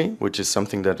exogenously, which is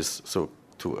something that is so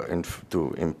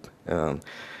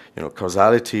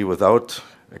causality without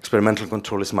experimental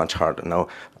control is much harder. Now,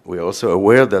 we're also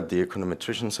aware that the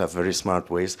econometricians have very smart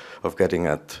ways of getting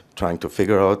at trying to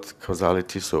figure out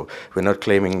causality, so we're not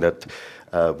claiming that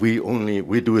we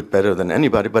do it better than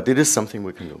anybody, but it is something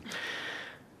we can do.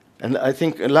 And I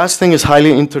think the last thing is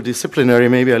highly interdisciplinary.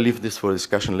 Maybe I'll leave this for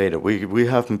discussion later. We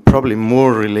have probably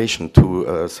more relation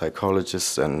to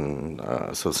psychologists and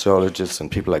sociologists and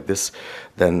people like this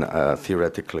than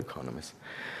theoretical economists.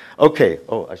 Okay,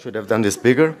 oh, I should have done this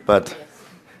bigger, but...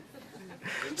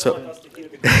 So,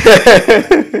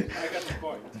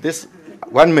 this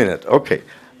 1 minute, okay.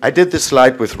 I did this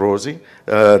slide with Rosie,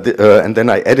 and then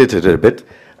I edited it a bit.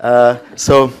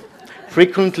 So,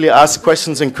 frequently asked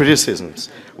questions and criticisms.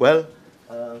 Well,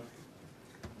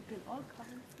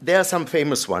 there are some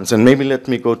famous ones, and maybe let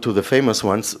me go to the famous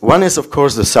ones. One is, of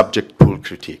course, the subject pool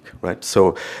critique, right?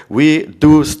 So we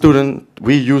use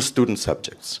student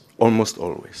subjects, almost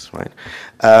always, right?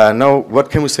 Now, what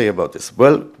can we say about this?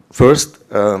 Well, first,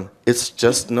 it's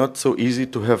just not so easy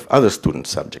to have other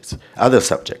subjects.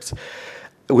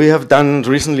 We have done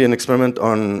recently an experiment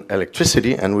on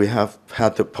electricity, and we have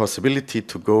had the possibility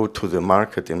to go to the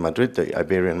market in Madrid, the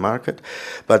Iberian market.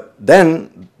 But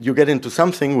then you get into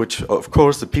something which, of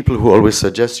course, the people who always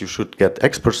suggest you should get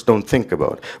experts don't think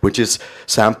about, which is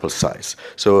sample size.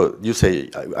 So you say,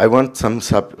 I want some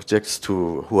subjects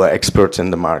who are experts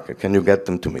in the market. Can you get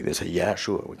them to me? They say, yeah,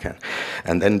 sure, we can.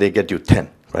 And then they get you 10.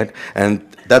 Right? And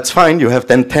that's fine, you have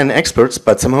then 10 experts,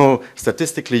 but somehow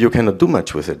statistically you cannot do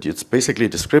much with it. It's basically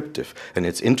descriptive, and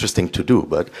it's interesting to do.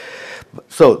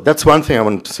 So that's one thing I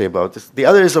want to say about this. The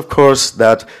other is, of course,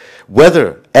 that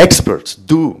whether experts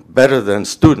do better than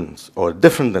students or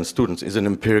different than students is an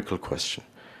empirical question.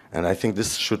 And I think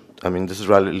this is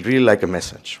really like a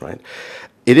message, right?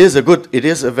 It is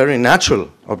a very natural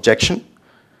objection,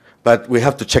 but we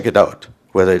have to check it out,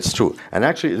 whether it's true. And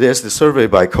actually, there's the survey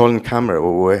by Colin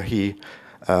Cameron where he,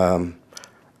 by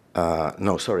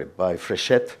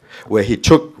Frechette, where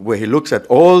he looks at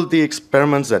all the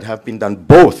experiments that have been done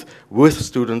both with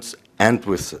students and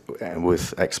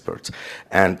with experts.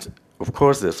 And of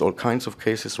course, there's all kinds of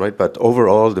cases, right? But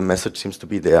overall, the message seems to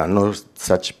be there are no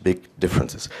such big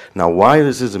differences. Now, why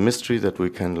this is a mystery that we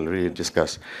can really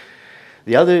discuss.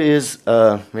 The other is,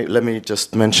 let me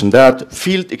just mention that,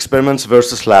 field experiments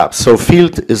versus labs. So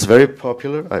field is very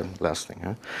popular, last thing,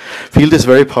 huh? Field is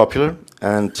very popular,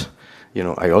 and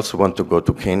I also want to go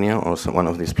to Kenya or one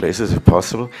of these places if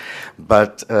possible.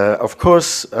 But of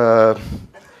course,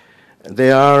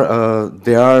 there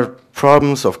are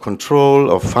problems of control,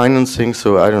 of financing,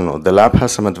 so I don't know, the lab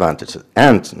has some advantages.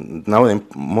 And now the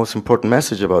most important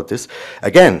message about this,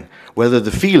 again, whether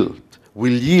the field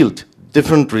will yield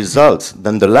different results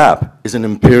than the lab is an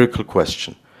empirical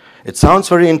question. It sounds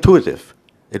very intuitive.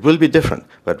 It will be different,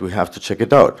 but we have to check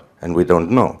it out, and we don't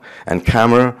know. And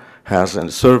Cameron has a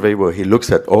survey where he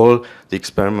looks at all the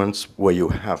experiments where you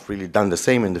have really done the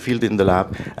same in the field, in the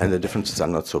lab, and the differences are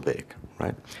not so big,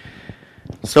 right?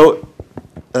 So,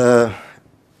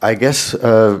 I guess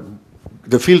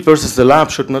the field versus the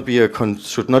lab should not be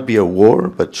a war,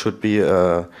 but should be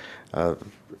a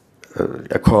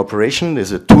cooperation.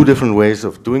 There's two different ways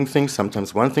of doing things.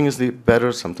 Sometimes one thing is the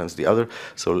better, sometimes the other.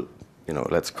 So,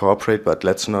 let's cooperate, but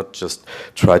let's not just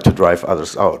try to drive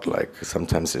others out, like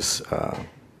sometimes this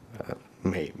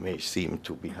may seem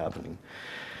to be happening.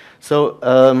 So,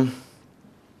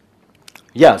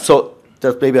 so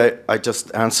that maybe I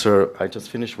just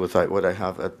finish with what I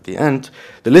have at the end.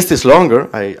 The list is longer.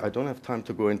 I don't have time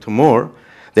to go into more.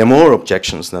 There are more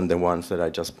objections than the ones that I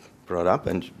just brought up,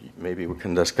 and maybe we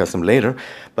can discuss them later.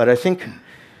 But I think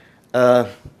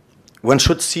one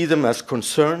should see them as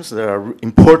concerns that are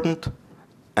important,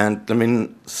 and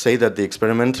say that the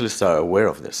experimentalists are aware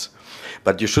of this.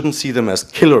 But you shouldn't see them as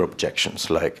killer objections,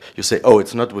 like you say, oh,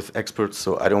 it's not with experts,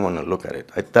 so I don't want to look at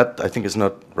it. That, I think, is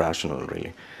not rational,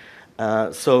 really.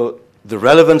 So the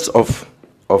relevance of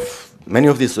many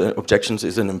of these objections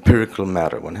is an empirical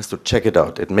matter. One has to check it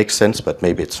out. It makes sense, but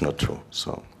maybe it's not true.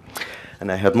 So.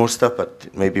 And I had more stuff, but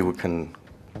maybe we can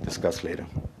discuss later.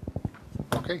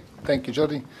 Okay, thank you,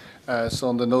 Jordi. So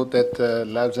on the note that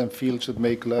labs and fields should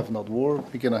make love, not war,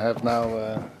 we're going to have now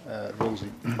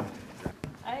Rosie.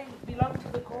 I belong to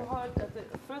the cohort,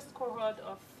 the first cohort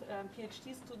of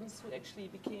PhD students who actually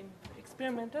became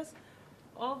experimenters.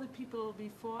 All the people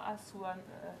before us who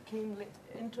came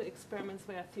into experiments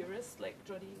were theorists, like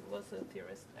Jordi was a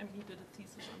theorist, and he did a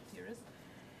thesis on theorists.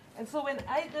 And so when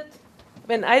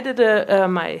I did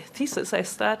my thesis, I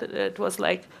started, it was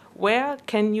like, where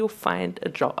can you find a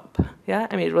job? Yeah,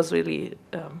 it was really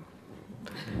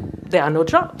there are no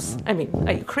jobs. I mean,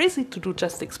 are you crazy to do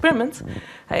just experiments?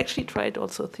 I actually tried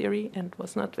also theory and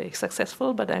was not very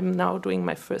successful, but I'm now doing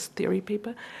my first theory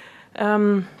paper.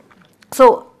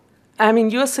 So, I mean,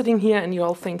 you're sitting here and you're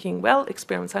all thinking, well,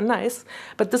 experiments are nice,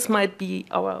 but this might be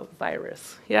our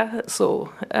virus, yeah?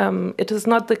 So it is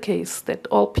not the case that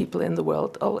all people in the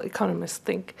world, all economists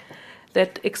think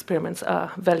that experiments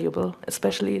are valuable,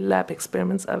 especially lab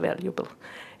experiments are valuable.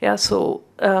 Yeah, so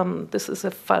this is a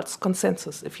false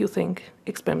consensus if you think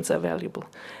experiments are valuable.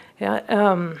 Yeah,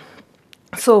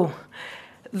 so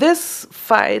this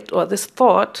fight or this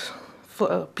thought for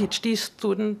a PhD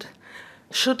student,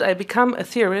 should I become a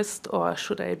theorist or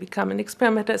should I become an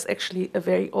experimenter, is actually a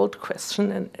very old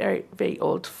question and a very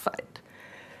old fight.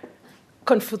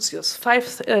 Confucius,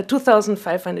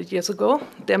 2,500 years ago,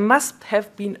 there must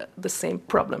have been the same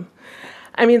problem.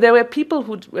 I mean, there were people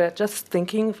who were just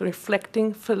thinking,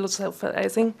 reflecting,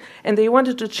 philosophizing, and they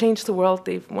wanted to change the world.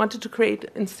 They wanted to create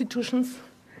institutions,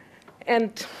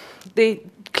 and they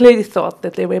clearly thought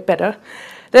that they were better.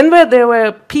 Then there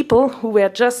were people who were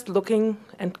just looking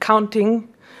and counting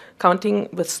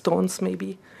with stones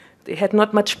maybe. They had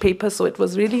not much paper, so it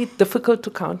was really difficult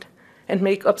to count and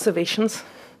make observations.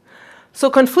 So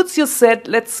Confucius said,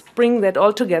 let's bring that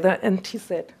all together, and he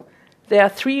said, there are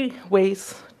 3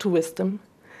 ways to wisdom.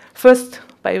 First,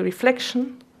 by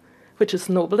reflection, which is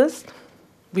noblest,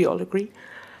 we all agree.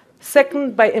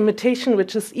 Second, by imitation,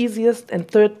 which is easiest. And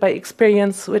third, by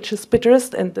experience, which is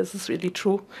bitterest. And this is really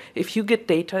true. If you get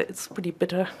data, it's pretty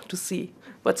bitter to see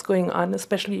what's going on,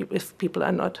 especially if people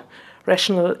are not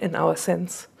rational in our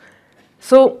sense.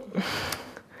 So,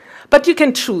 but you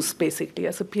can choose, basically.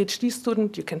 As a PhD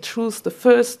student, you can choose the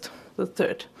first, the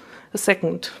third. The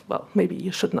second, well, maybe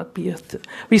you should not be a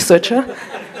researcher.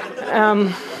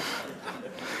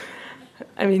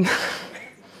 I mean,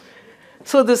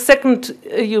 so the second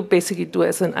you basically do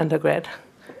as an undergrad.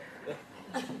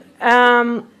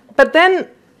 But then,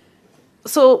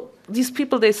 so these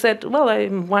people, they said, well,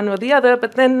 I'm one or the other.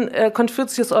 But then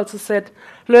Confucius also said,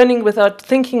 learning without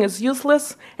thinking is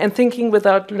useless, and thinking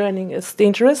without learning is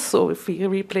dangerous. So if we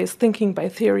replace thinking by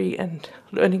theory and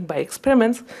learning by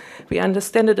experiments, we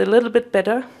understand it a little bit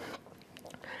better.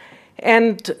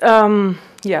 And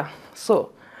yeah,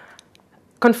 so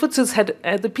Confucius had,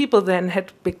 the people then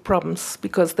had big problems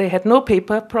because they had no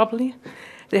paper, probably.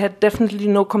 They had definitely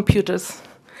no computers,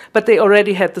 but they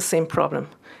already had the same problem.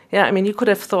 Yeah, I mean, you could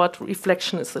have thought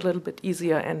reflection is a little bit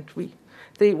easier, and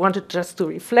they wanted just to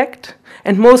reflect,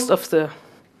 and most of the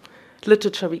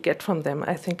literature we get from them,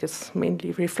 I think, is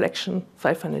mainly reflection,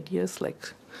 500 years,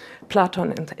 like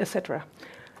Platon and etc.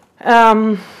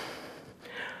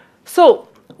 So,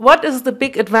 what is the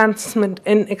big advancement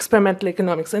in experimental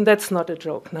economics? And that's not a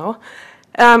joke now.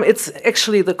 It's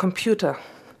actually the computer.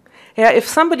 Yeah, if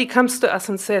somebody comes to us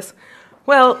and says,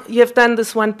 well, you have done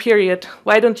this one period,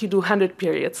 why don't you do 100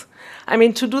 periods? I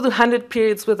mean, to do the 100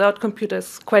 periods without computers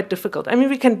is quite difficult. I mean,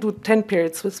 we can do 10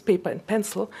 periods with paper and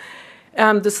pencil.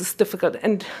 This is difficult.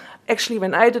 And actually,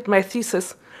 when I did my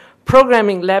thesis,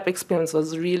 programming lab experiments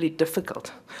was really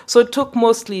difficult. So it took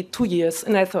mostly 2 years,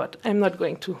 and I thought, I'm not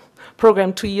going to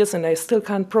program 2 years, and I still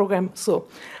can't program. So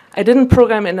I didn't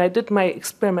program, and I did my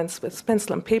experiments with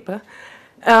pencil and paper.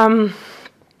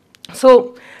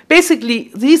 So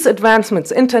basically, these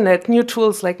advancements, internet, new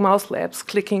tools like mouse labs,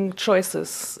 clicking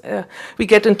choices, we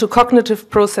get into cognitive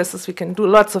processes, we can do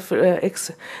lots of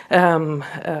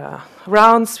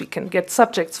rounds, we can get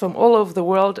subjects from all over the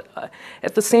world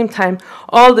at the same time.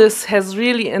 All this has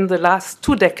really, in the last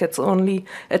 2 decades only,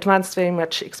 advanced very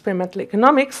much experimental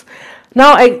economics.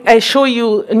 Now I show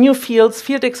you new fields.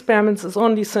 Field experiments is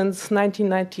only since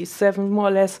 1997, more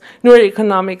or less.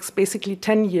 Neuroeconomics, basically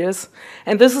 10 years.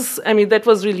 And this is, I mean, that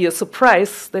was really a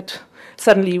surprise that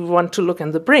suddenly we want to look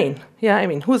in the brain. Yeah, I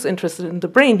mean, who's interested in the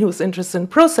brain? Who's interested in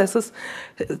processes?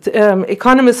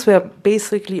 Economists were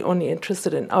basically only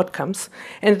interested in outcomes.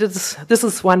 And this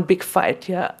is one big fight.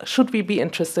 Yeah, should we be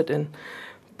interested in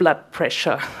blood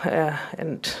pressure,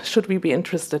 and should we be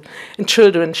interested in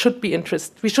children?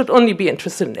 We should only be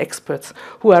interested in experts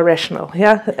who are rational.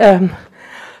 Yeah.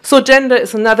 So gender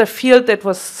is another field that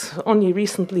was only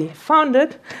recently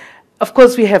founded. Of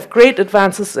course, we have great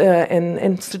advances in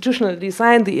institutional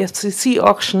design, the FCC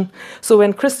auction. So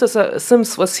when Christopher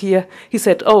Sims was here, he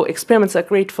said, oh, experiments are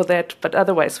great for that, but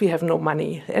otherwise we have no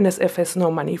money. NSF has no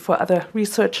money for other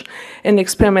research. In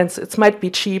experiments, it might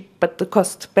be cheap, but the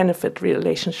cost-benefit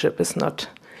relationship is not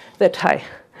that high.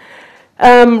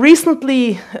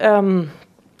 Recently,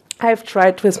 I've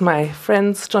tried with my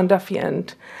friends, John Duffy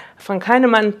and Frank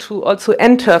Heinemann, to also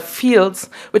enter fields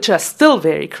which are still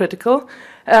very critical.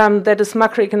 that is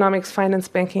macroeconomics, finance,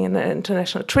 banking, and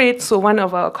international trade. So one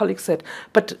of our colleagues said,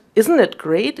 but isn't it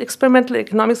great, experimental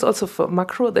economics also for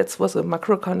macro? That was a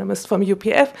macroeconomist from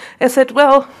UPF. I said,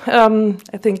 well,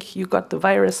 I think you got the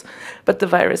virus, but the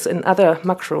virus in other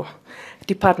macro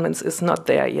departments is not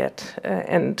there yet.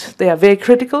 And they are very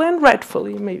critical, and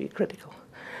rightfully maybe critical.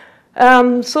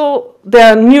 So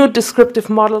there are new descriptive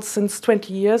models since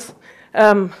 20 years.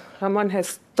 Ramon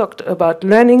has talked about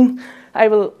learning. I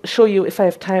will show you, if I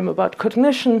have time, about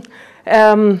cognition.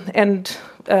 And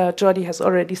Jordi has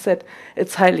already said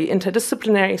it's highly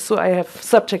interdisciplinary. So I have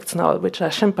subjects now which are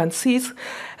chimpanzees.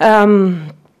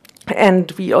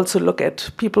 And we also look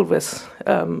at people with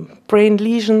brain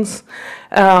lesions.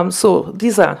 So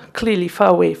these are clearly far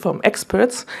away from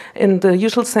experts in the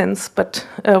usual sense, but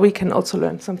we can also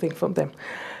learn something from them.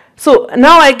 So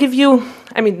now I give you,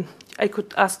 I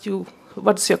could ask you,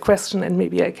 what's your question, and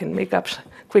maybe I can make up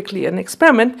quickly an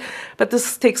experiment, but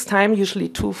this takes time, usually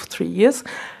 2-3 years.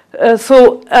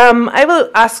 So I will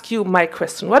ask you my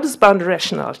question. What is boundary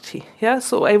rationality? Yeah.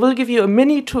 So I will give you a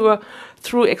mini tour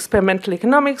through experimental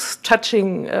economics,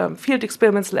 touching field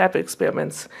experiments, lab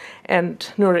experiments, and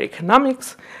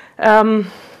neuroeconomics.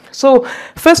 So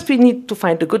first we need to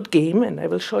find a good game, and I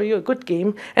will show you a good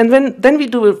game. And then we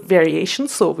do a variation.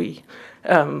 So we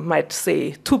might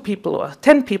say 2 people or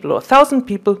 10 people or 1,000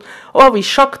 people, or we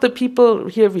shock the people.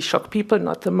 Here we shock people,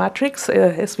 not the matrix,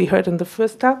 as we heard in the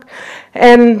first talk.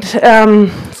 And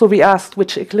so we asked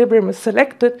which equilibrium is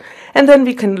selected, and then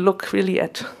we can look really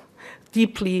at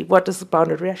deeply what is the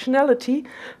boundary rationality.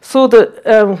 So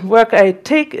the work I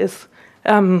take is,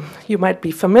 you might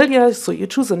be familiar, so you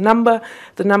choose a number,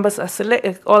 the numbers are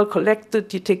all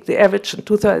collected, you take the average and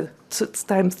 2/3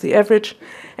 times the average,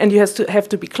 and you have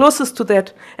to be closest to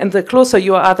that, and the closer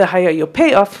you are, the higher your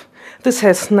payoff. This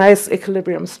has nice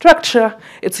equilibrium structure.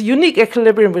 It's a unique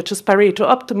equilibrium, which is Pareto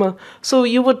optimal. So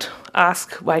you would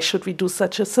ask, why should we do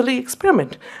such a silly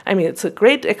experiment? It's a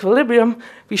great equilibrium.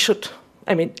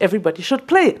 Everybody should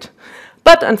play it.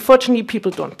 But unfortunately,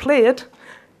 people don't play it.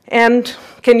 And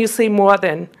can you say more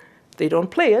than they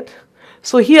don't play it?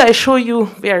 So here I show you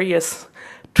various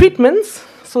treatments.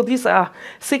 So these are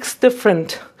 6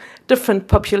 different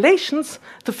populations.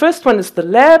 The first one is the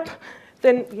lab.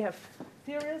 Then we have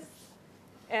theorists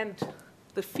and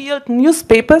the field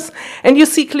newspapers. And you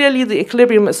see clearly the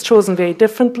equilibrium is chosen very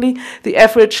differently. The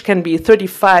average can be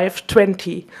 35,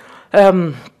 20,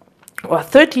 or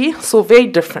 30, so very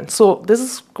different. So this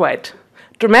is quite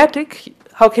dramatic.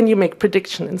 How can you make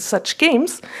prediction in such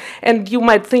games? And you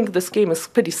might think this game is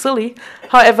pretty silly.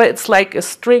 However, it's like a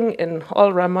string in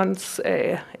all Ramon's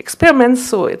experiments,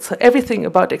 so it's everything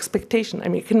about expectation.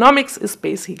 Economics is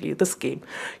basically this game.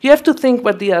 You have to think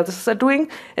what the others are doing,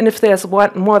 and if there's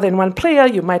more than one player,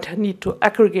 you might need to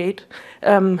aggregate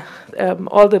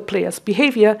all the players'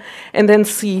 behavior and then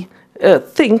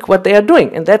think what they are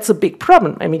doing, and that's a big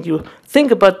problem. You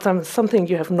think about something,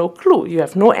 you have no clue, you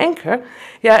have no anchor,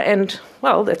 and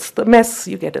well, that's the mess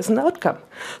you get as an outcome.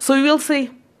 So you will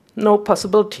say, no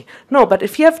possibility. No, but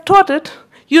if you have taught it,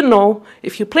 you know,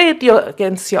 if you play it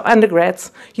against your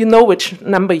undergrads, you know which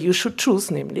number you should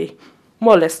choose, namely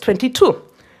more or less 22.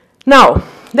 Now,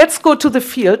 let's go to the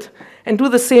field and do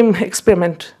the same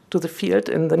experiment to the field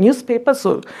in the newspaper.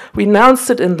 So we announced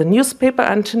it in the newspaper,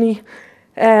 Anthony.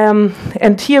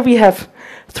 And here we have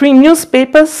 3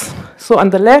 newspapers, so on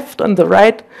the left, on the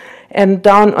right, and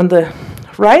down on the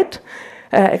right,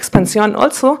 Expansion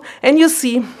also. And you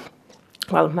see,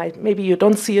 well, maybe you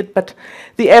don't see it, but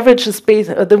the average is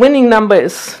the winning number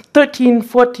is 13,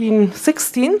 14,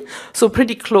 16, so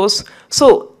pretty close.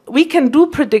 So we can do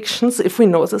predictions if we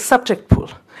know the subject pool.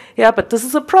 Yeah, but this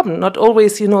is a problem. Not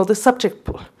always you know the subject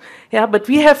pool. Yeah, but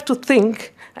we have to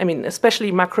think,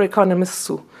 especially macroeconomists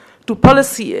who do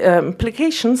policy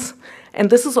implications, and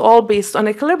this is all based on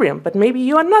equilibrium, but maybe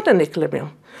you are not in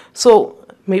equilibrium. So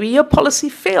maybe your policy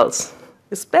fails.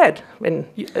 It's bad when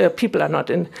people are not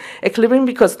in equilibrium,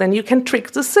 because then you can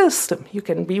trick the system. You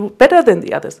can be better than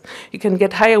the others. You can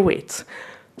get higher weights.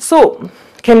 So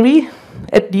can we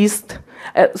at least,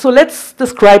 so let's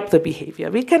describe the behavior.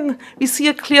 We see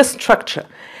a clear structure.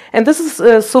 And this is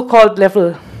a so-called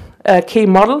level K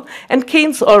model, and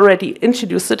Keynes already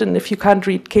introduced it, and if you can't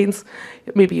read Keynes,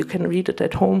 maybe you can read it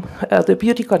at home. The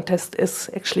beauty contest is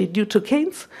actually due to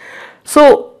Keynes.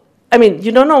 So,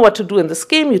 you don't know what to do in this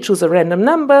game. You choose a random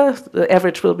number. The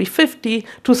average will be 50.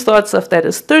 2/3 of that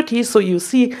is 30, so you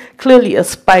see clearly a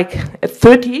spike at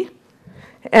 30.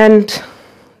 And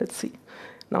let's see.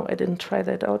 No, I didn't try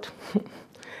that out.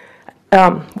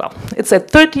 Well, it's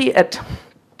at 30, at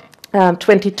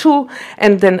 22,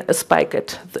 and then a spike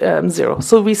at 0.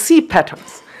 So we see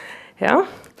patterns. Yeah?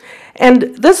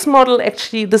 And this model,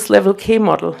 actually, this level K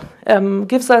model,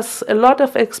 gives us a lot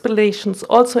of explanations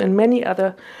also in many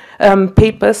other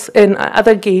papers in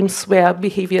other games where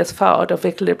behavior is far out of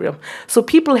equilibrium. So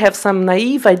people have some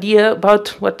naive idea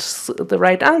about what's the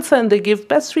right answer, and they give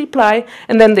best reply,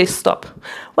 and then they stop.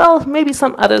 Well, maybe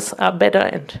some others are better,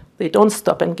 and they don't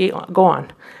stop and go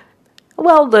on.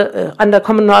 Well, under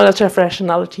common knowledge of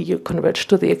rationality, you converge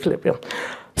to the equilibrium.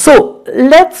 So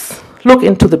let's look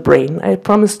into the brain. I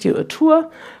promised you a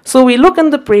tour. So we look in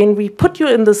the brain, we put you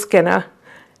in the scanner,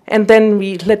 and then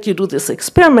we let you do this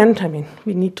experiment. I mean,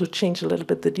 we need to change a little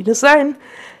bit the design.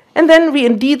 And then we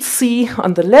indeed see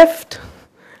on the left,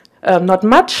 not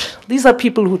much. These are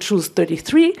people who choose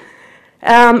 33.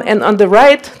 And on the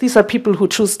right, these are people who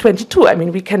choose 22. I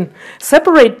mean, we can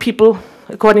separate people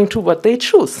according to what they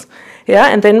choose. Yeah,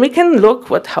 and then we can look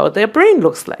how their brain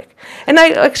looks like. And I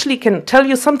actually can tell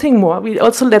you something more. We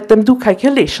also let them do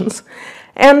calculations.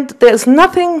 And there's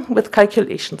nothing with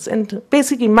calculations. And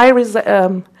basically my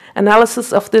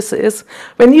analysis of this is,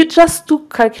 when you just do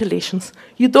calculations,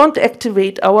 you don't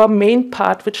activate our main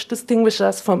part, which distinguishes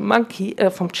us from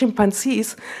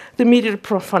chimpanzees, the medial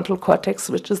prefrontal cortex,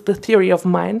 which is the theory of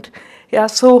mind. Yeah,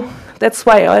 so that's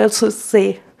why I also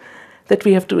say that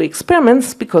we have to do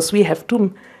experiments, because we have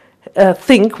to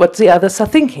think what the others are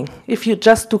thinking. If you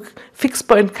just do fixed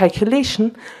point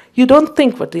calculation, you don't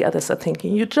think what the others are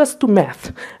thinking. You just do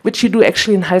math, which you do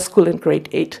actually in high school in grade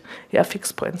 8. Yeah,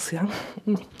 fixed points. Yeah.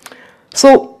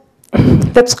 So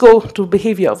let's go to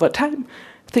behavior over time.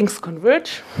 Things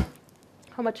converge.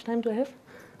 How much time do I have?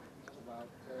 About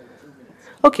 2 minutes.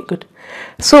 Okay, good.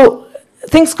 So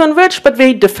things converge, but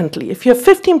very differently. If you have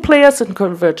 15 players, it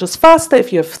converges faster.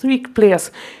 If you have 3 players,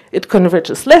 it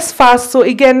converges less fast. So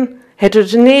again,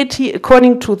 heterogeneity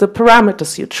according to the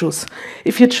parameters you choose.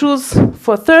 If you choose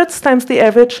 4/3 times the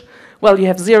average, well, you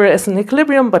have 0 as an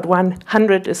equilibrium, but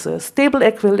 100 is a stable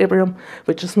equilibrium,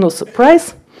 which is no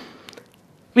surprise.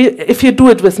 If you do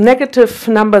it with negative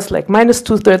numbers like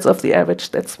 -2/3 of the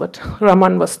average, that's what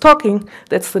Ramon was talking,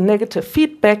 that's the negative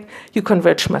feedback, you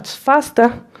converge much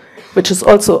faster, which is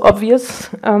also obvious.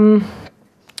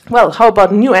 Well, how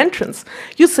about new entrants?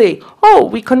 You say, oh,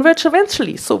 we converge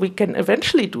eventually, so we can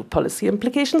eventually do policy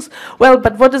implications. Well,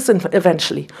 but what is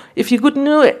eventually? If you get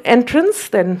new entrants,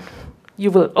 then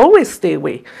you will always stay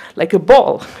away, like a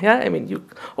ball. Yeah, I mean, you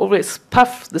always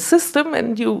puff the system,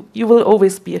 and you will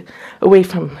always be away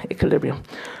from equilibrium.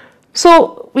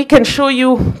 So we can show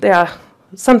you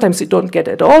sometimes you don't get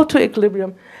at all to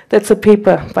equilibrium. That's a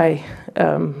paper by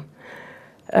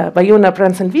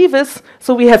Brandts and Vives.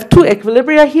 So we have 2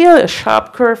 equilibria here, a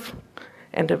sharp curve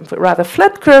and a rather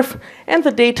flat curve, and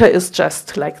the data is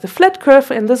just like the flat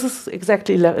curve, and this is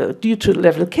exactly due to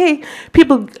level K.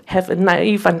 People have a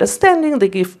naive understanding, they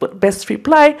give best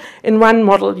reply. In one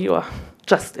model, you are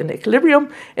just in equilibrium.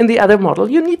 In the other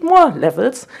model, you need more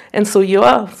levels, and so you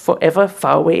are forever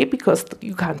far away because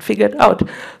you can't figure it out.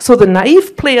 So the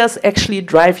naive players actually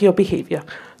drive your behavior.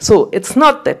 So it's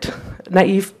not that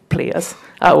naive players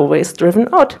are always driven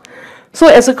out. So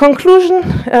as a conclusion,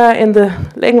 in the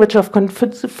language of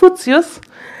Confucius,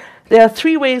 there are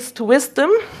 3 ways to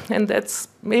wisdom, and that's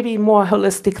maybe more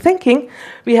holistic thinking.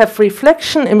 We have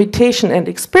reflection, imitation, and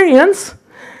experience.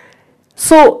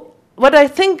 So what I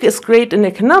think is great in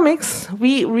economics,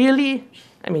 we really,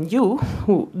 I mean, you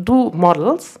who do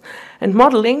models and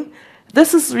modeling,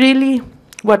 this is really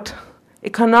what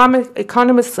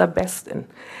economists are best in.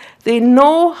 They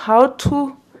know how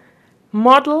to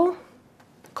model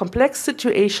complex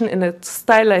situation in a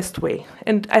stylized way.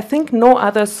 And I think no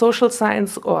other social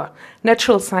science or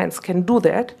natural science can do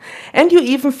that. And you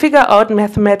even figure out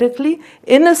mathematically,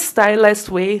 in a stylized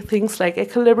way, things like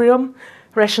equilibrium,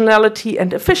 rationality,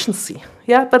 and efficiency.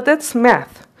 Yeah, but that's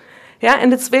math. Yeah,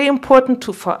 and it's very important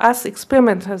for us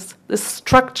experimenters, the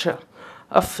structure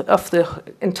of the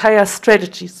entire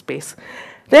strategy space.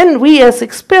 Then we as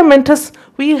experimenters,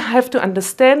 we have to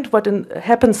understand what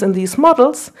happens in these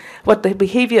models, what the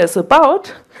behavior is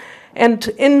about, and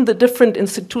in the different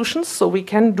institutions, so we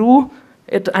can do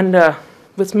it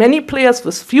with many players,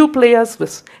 with few players,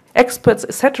 with experts,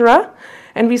 etc.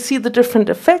 And we see the different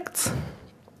effects.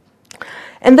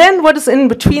 And then what is in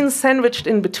between, sandwiched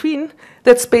in between,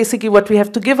 that's basically what we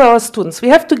have to give our students. We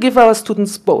have to give our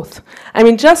students both. I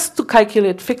mean, just to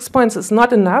calculate fixed points is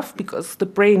not enough because the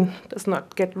brain does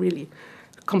not get really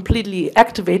completely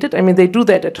activated. I mean, they do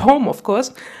that at home, of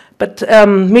course, but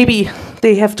maybe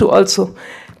they have to also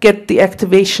get the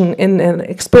activation in an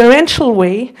experiential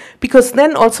way, because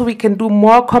then also we can do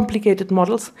more complicated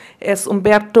models, as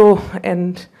Umberto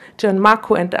and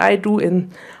Gianmarco and I do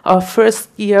in our first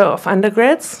year of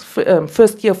undergrads,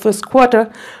 first year, first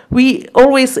quarter. We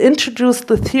always introduce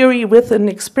the theory with an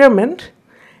experiment,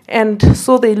 and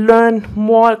so they learn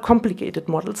more complicated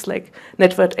models like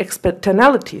network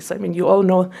externalities. I mean, you all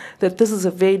know that this is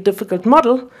a very difficult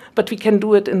model, but we can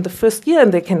do it in the first year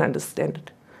and they can understand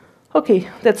it. Okay,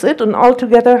 that's it. And all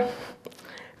together,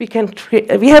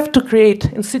 we have to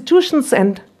create institutions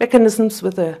and mechanisms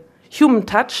with a human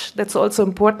touch. That's also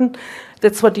important.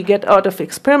 That's what you get out of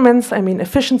experiments. I mean,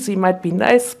 efficiency might be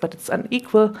nice, but it's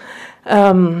unequal.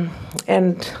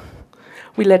 And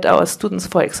we let our students,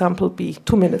 for example, be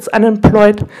 2 minutes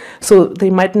unemployed, so they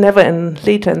might never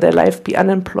later in their life be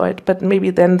unemployed, but maybe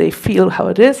then they feel how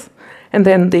it is, and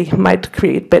then they might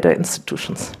create better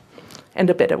institutions and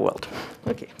a better world.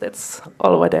 Okay, that's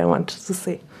all what I wanted to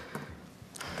say.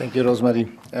 Thank you, Rosemarie.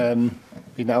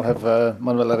 We now have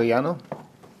Manuel Arellano.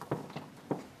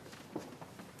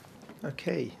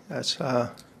 Okay, it's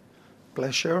a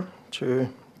pleasure to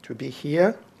be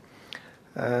here.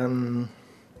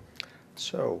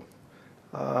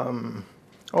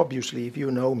 Obviously, if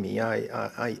you know me,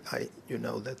 you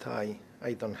know that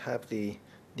I don't have the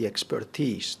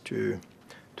expertise to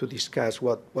discuss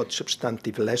what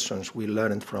substantive lessons we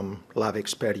learned from lab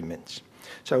experiments.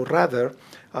 So rather,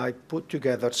 I put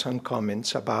together some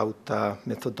comments about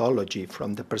methodology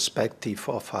from the perspective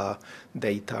of a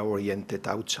data-oriented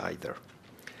outsider.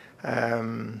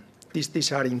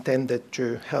 These are intended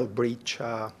to help bridge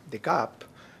the gap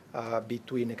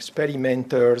between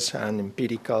experimenters and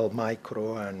empirical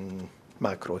micro and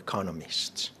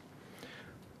macroeconomists.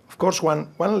 Of course,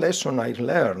 one lesson I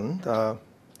learned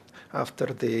after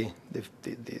the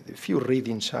few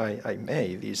readings I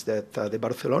made is that the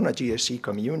Barcelona GSE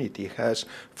community has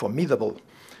formidable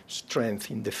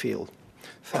strength in the field,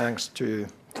 thanks to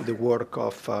the work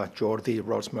of Jordi,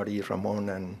 Rosemarie,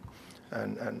 Ramon,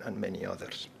 and many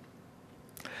others.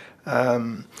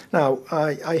 Now,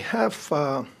 I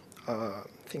have I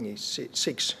think it's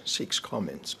six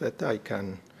comments, but I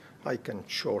can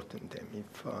shorten them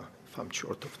if I'm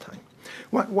short of time.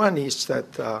 One is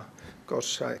that, of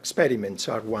course, experiments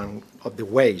are one of the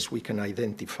ways we can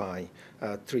identify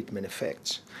treatment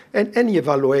effects. And any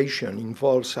evaluation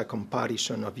involves a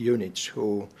comparison of units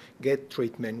who get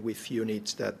treatment with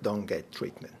units that don't get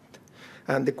treatment.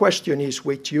 And the question is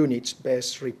which units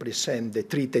best represent the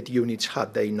treated units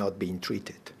had they not been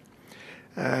treated.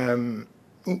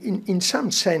 In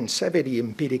some sense, every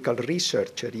empirical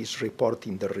researcher is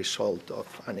reporting the result of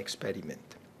an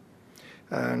experiment.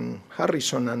 And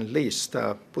Harrison and List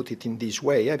put it in this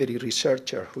way: every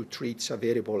researcher who treats a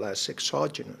variable as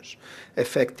exogenous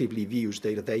effectively views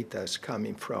their data as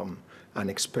coming from an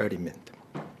experiment.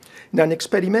 In an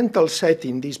experimental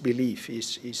setting, this belief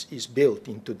is built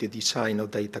into the design of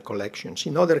data collections.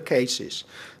 In other cases,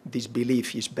 this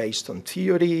belief is based on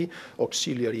theory,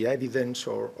 auxiliary evidence,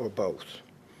 or both.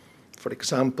 For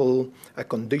example, a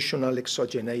conditional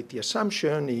exogeneity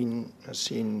assumption,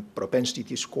 as in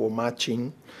propensity score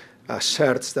matching,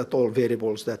 asserts that all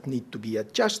variables that need to be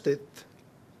adjusted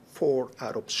for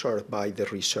are observed by the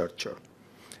researcher.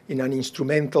 In an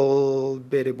instrumental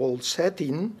variable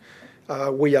setting,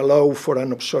 we allow for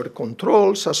unobserved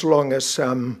controls as long as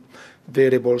some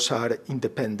variables are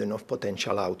independent of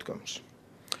potential outcomes.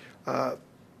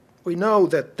 We know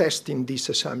that testing these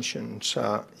assumptions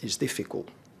is difficult.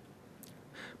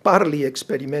 Partly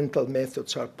experimental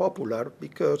methods are popular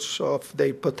because of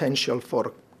their potential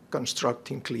for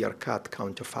constructing clear-cut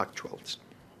counterfactuals.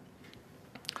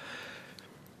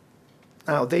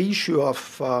 Now, the issue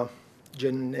of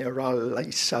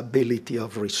generalizability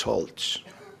of results.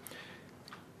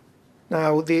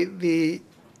 Now, the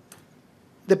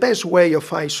best way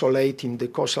of isolating the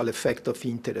causal effect of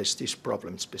interest is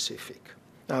problem-specific.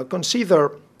 Now,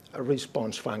 consider a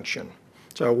response function.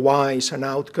 So Y is an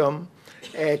outcome,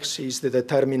 X is the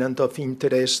determinant of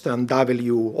interest, and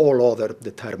W all other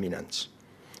determinants.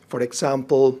 For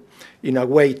example, in a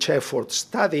wage effort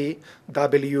study,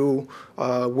 W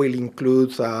will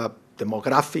include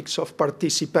demographics of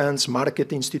participants,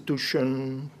 market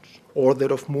institutions,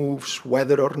 order of moves,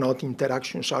 whether or not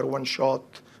interactions are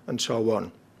one-shot, and so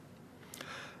on.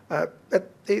 But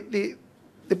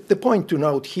the point to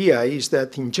note here is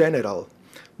that, in general,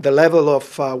 the level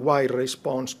of Y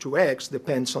response to X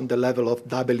depends on the level of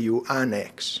W and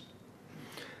X.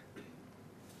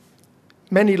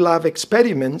 Many lab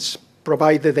experiments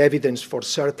provided evidence for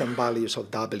certain values of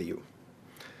W.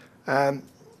 An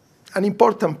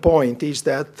important point is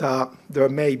that there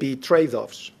may be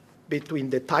trade-offs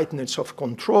between the tightness of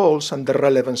controls and the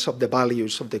relevance of the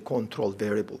values of the control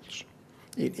variables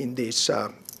in this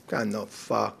kind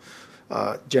of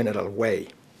general way.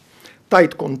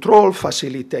 Tight control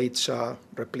facilitates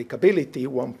replicability,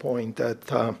 one point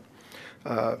that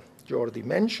Jordi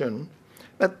mentioned,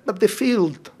 but the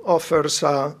field offers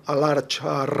a large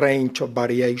range of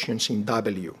variations in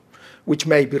W, which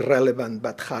may be relevant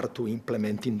but hard to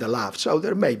implement in the lab, so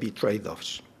there may be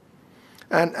trade-offs.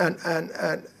 And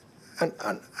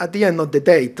at the end of the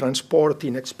day,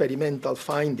 transporting experimental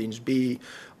findings, be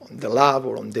on the lab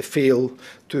or on the field,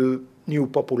 to new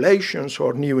populations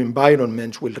or new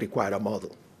environments will require a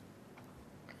model.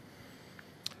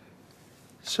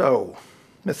 So,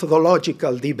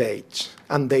 methodological debates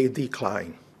and their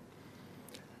decline.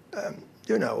 A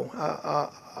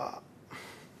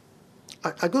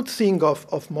good thing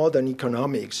of modern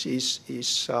economics is,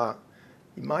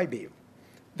 in my view,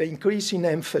 the increasing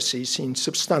emphasis in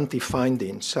substantive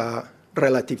findings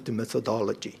relative to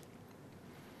methodology.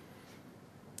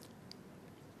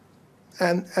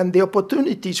 And the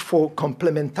opportunities for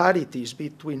complementarities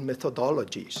between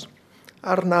methodologies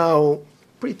are now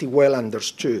pretty well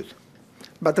understood.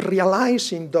 But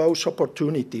realizing those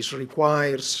opportunities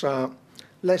requires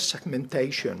less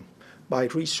segmentation by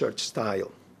research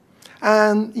style,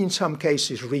 and in some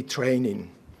cases retraining.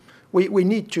 We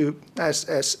need to, as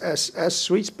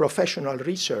professional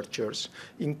researchers,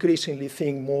 increasingly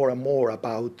think more and more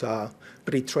about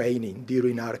retraining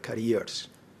during our careers.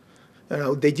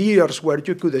 The years where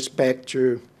you could expect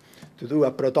to do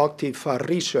a productive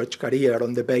research career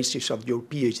on the basis of your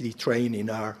PhD training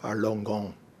are long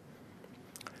gone,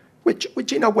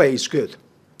 which in a way is good.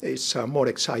 It's more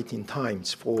exciting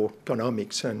times for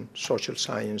economics and social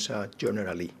science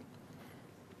generally.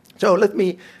 So let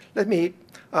me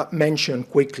mention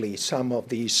quickly some of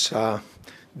these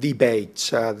debates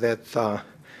that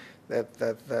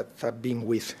have been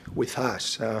with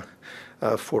us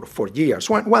for years.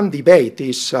 One debate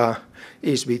is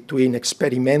between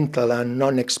experimental and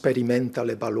non-experimental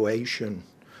evaluation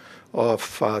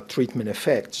of treatment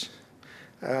effects.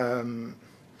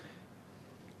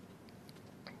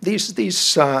 This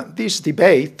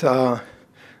debate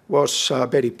was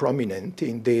very prominent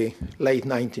in the late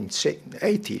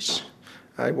 1980s.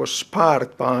 It was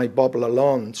sparked by Bob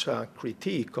Lalonde's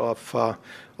critique of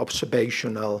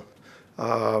observational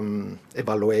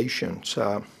evaluations,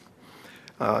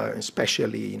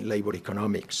 especially in labor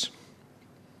economics.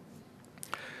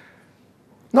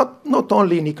 Not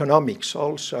only in economics,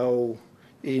 also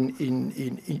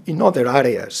in other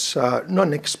areas,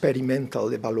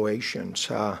 non-experimental evaluations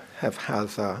have had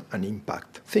an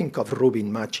impact. Think of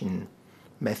Rubin matching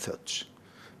methods.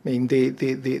 I mean,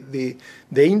 the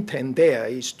intent there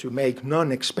is to make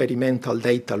non-experimental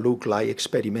data look like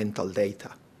experimental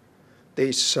data.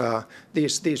 This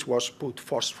was put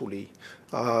forcefully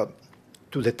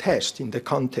to the test in the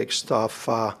context of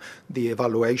the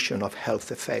evaluation of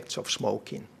health effects of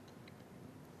smoking.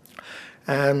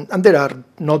 And there are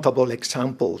notable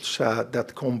examples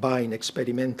that combine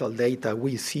experimental data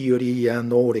with theory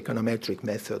and or econometric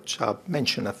methods. I've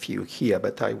mentioned a few here,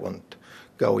 but I won't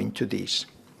go into this.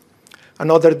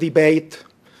 Another debate,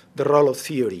 the role of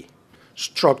theory,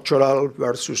 structural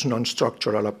versus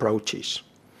non-structural approaches.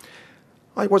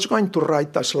 I was going to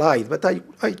write a slide, but I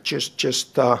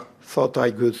just thought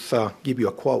I could give you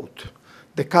a quote.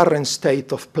 The current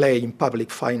state of play in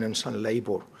public finance and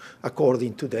labor,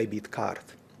 according to David Card.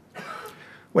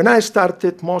 When I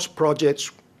started, most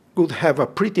projects could have a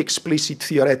pretty explicit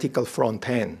theoretical front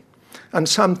end, and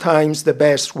sometimes the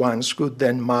best ones could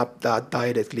then map that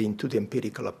directly into the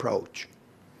empirical approach.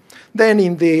 Then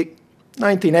in the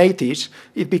 1980s,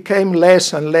 it became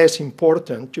less and less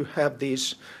important to have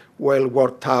this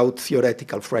well-worked-out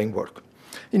theoretical framework.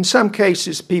 In some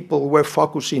cases, people were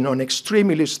focusing on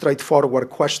extremely straightforward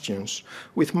questions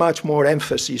with much more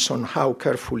emphasis on how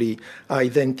carefully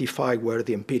identify were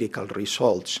the empirical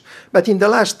results. But in the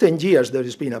last 10 years, there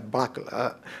has been a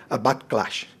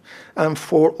backlash. And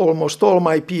for almost all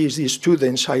my PhD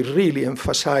students, I really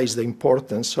emphasize the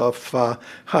importance of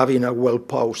having a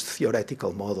well-posed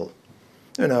theoretical model.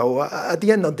 At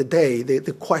the end of the day,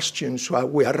 the questions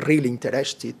we are really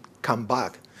interested come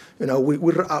back.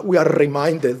 We are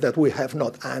reminded that we have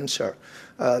not answered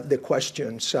the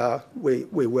questions we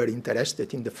were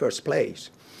interested in the first place.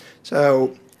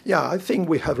 So, yeah, I think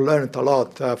we have learned a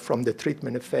lot from the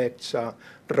treatment effects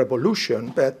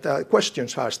revolution, but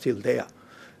questions are still there.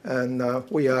 And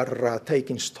we are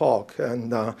taking stock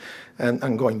and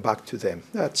going back to them.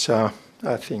 That's,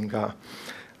 I think, the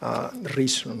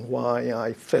reason why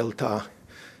I felt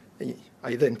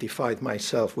identified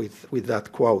myself with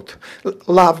that quote.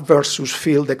 Lab versus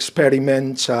field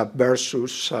experiments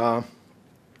versus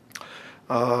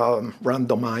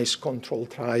randomized control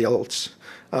trials.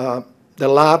 The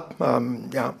lab,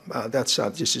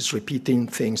 this is repeating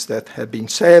things that have been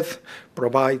said,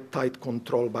 provide tight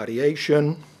control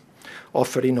variation,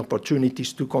 offering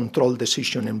opportunities to control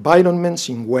decision environments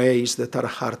in ways that are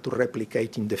hard to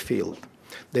replicate in the field.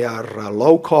 They are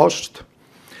low cost,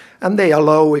 and they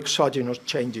allow exogenous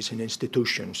changes in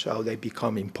institutions, so they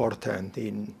become important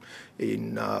in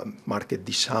market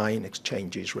design,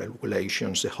 exchanges,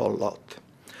 regulations, the whole lot.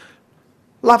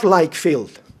 Lab-like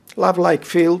field. Lab-like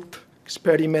field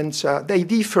experiments, they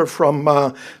differ from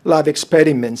lab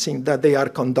experiments in that they are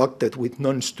conducted with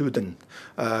non-student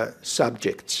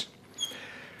subjects.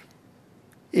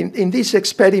 In these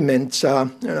experiments,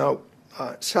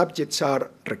 subjects are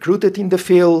recruited in the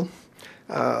field,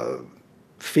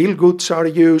 field goods are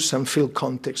used, and field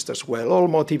context as well, all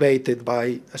motivated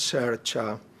by a search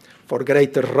for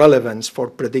greater relevance for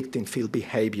predicting field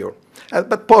behavior,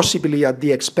 but possibly at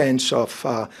the expense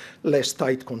of less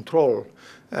tight control,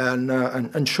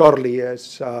 and surely,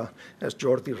 as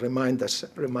Jordi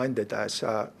reminded us,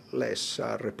 less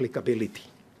replicability.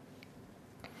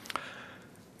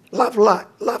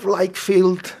 Lab-like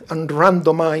field and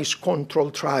randomized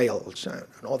control trials,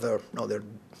 another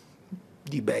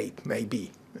debate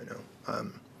maybe.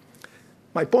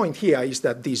 My point here is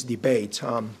that these debates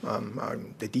are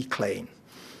the decline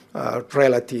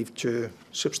relative to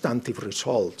substantive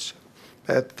results.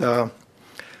 But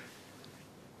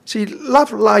see,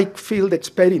 lab-like field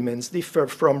experiments differ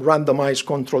from randomized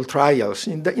control trials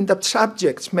in that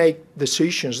subjects make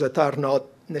decisions that are not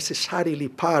necessarily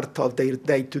part of their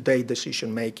day-to-day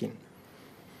decision-making.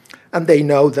 And they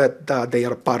know that they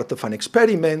are part of an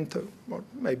experiment, or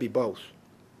maybe both.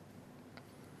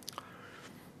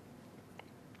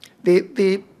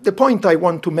 The point I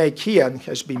want to make here, and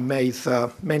has been made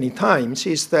many times,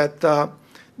 is that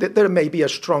there may be a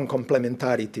strong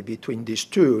complementarity between these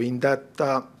two, in that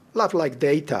lab-like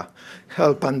data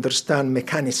help understand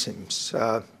mechanisms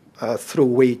through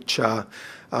which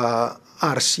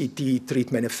RCT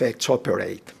treatment effects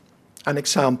operate. An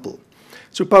example,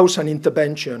 suppose an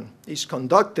intervention is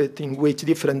conducted in which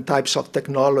different types of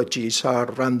technologies are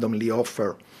randomly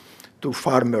offered to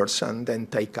farmers and then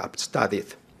take-up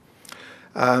studied.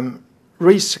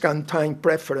 Risk and time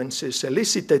preferences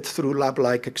elicited through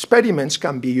lab-like experiments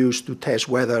can be used to test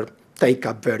whether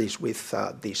take-up varies with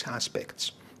these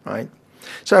aspects, right?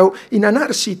 So in an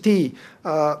RCT,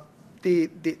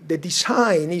 the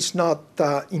design is not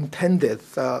intended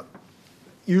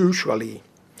usually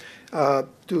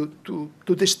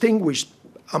to distinguish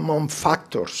among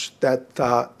factors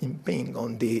that impinge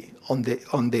on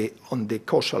the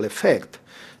causal effect.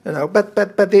 But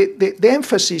the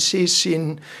emphasis is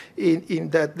in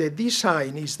that the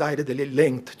design is directly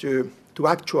linked to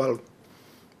actual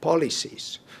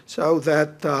policies, so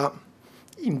that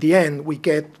in the end we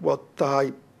get what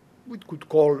we could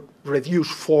call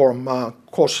reduced form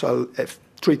causal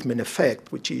treatment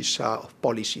effect, which is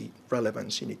policy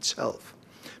relevance in itself.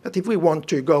 But if we want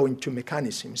to go into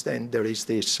mechanisms, then there is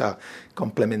this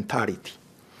complementarity.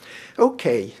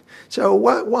 Okay, so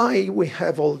why we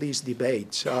have all these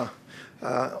debates?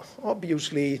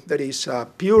 Obviously, there is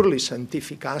purely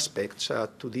scientific aspects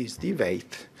to this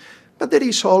debate, but there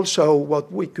is also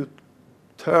what we could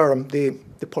term the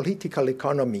political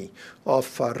economy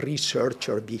of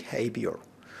researcher behavior.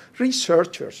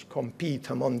 Researchers compete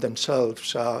among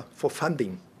themselves for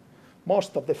funding.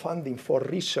 Most of the funding for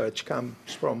research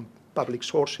comes from public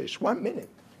sources. 1 minute.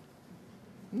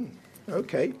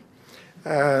 Okay.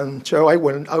 So I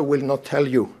will not tell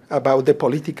you about the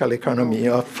political economy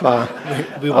of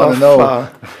we want to know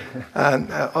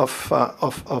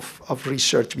of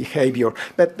research behavior.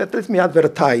 But let me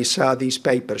advertise these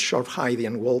papers, Shortheide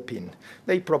and Wolpin.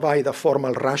 They provide a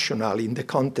formal rationale in the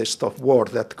context of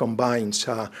work that combines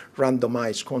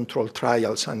randomized control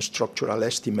trials and structural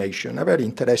estimation. A very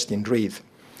interesting read.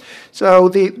 So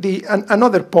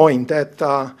another point that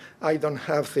I don't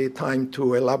have the time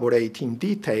to elaborate in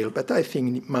detail, but I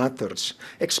think it matters,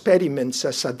 experiments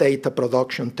as a data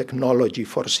production technology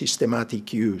for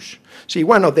systematic use. See,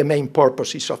 one of the main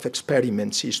purposes of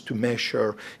experiments is to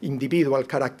measure individual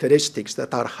characteristics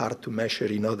that are hard to measure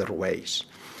in other ways.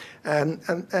 And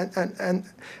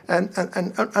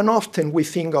often we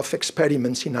think of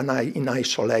experiments in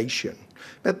isolation.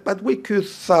 But we could,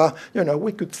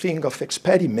 we could think of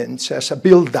experiments as a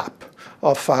build-up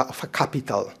of a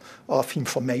capital of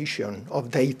information, of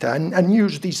data, and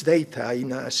use this data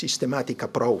in a systematic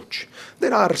approach.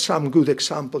 There are some good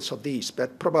examples of this,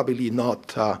 but probably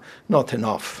not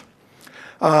enough.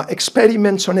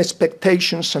 Experiments on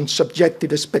expectations and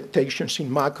subjective expectations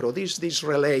in macro. This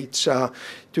relates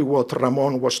to what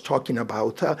Ramon was talking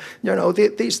about.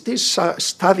 These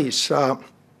studies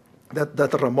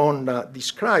that Ramon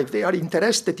described, they are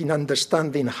interested in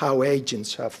understanding how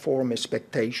agents form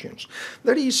expectations.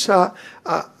 There is an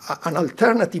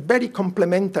alternative, very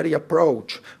complementary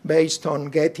approach based on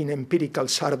getting empirical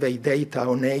survey data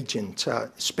on agent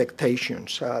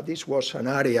expectations. This was an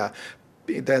area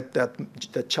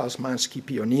that Charles Mansky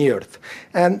pioneered.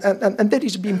 And there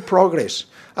has been progress,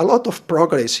 a lot of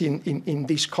progress in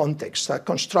this context,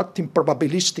 constructing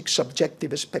probabilistic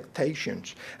subjective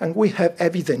expectations. And we have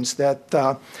evidence that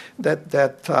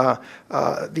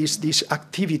this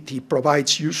activity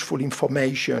provides useful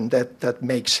information that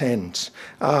makes sense.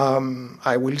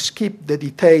 I will skip the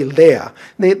detail there.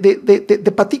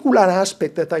 The particular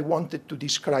aspect that I wanted to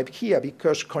describe here,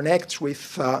 because connects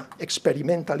with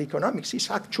experimental economics, is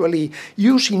actually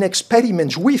using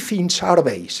experiments within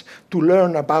surveys to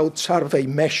learn about survey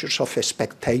measures of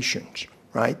expectations,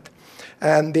 right?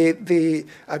 And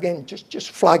again,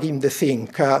 just flagging the thing,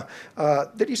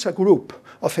 there is a group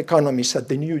of economists at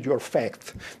the New York Fed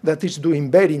that is doing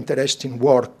very interesting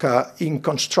work in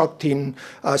constructing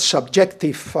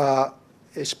subjective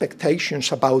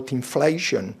expectations about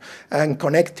inflation and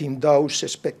connecting those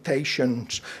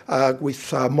expectations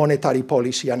with monetary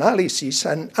policy analysis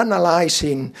and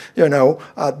analyzing,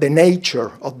 the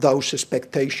nature of those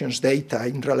expectations data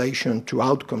in relation to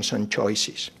outcomes and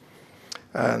choices.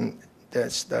 And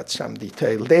that's some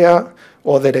detail there.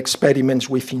 Other experiments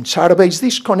within surveys.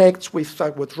 This connects with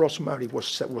what Rosemarie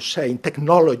was saying.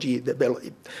 Technology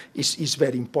is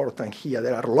very important here.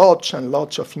 There are lots and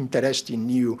lots of interesting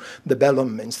new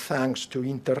developments thanks to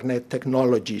internet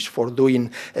technologies for doing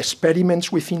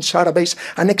experiments within surveys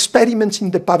and experiments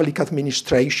in the public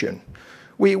administration.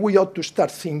 We ought to start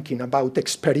thinking about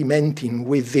experimenting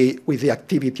with the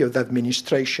activity of the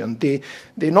administration. The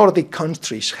Nordic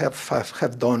countries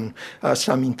have done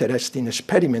some interesting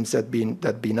experiments that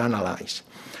have been analyzed.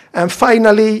 And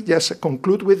finally, just to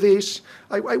conclude with this,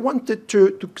 I wanted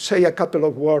to say a couple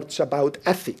of words about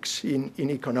ethics in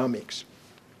economics.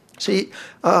 See,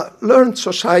 learned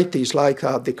societies like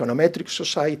the Econometric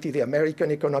Society, the American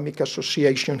Economic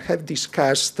Association have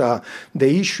discussed the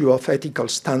issue of ethical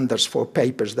standards for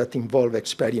papers that involve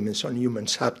experiments on human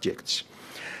subjects.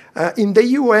 In the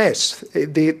US,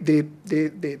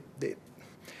 the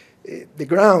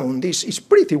ground is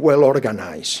pretty well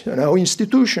organized.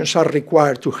 Institutions are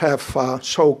required to have a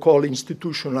so-called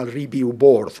institutional review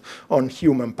board on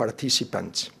human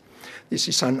participants. This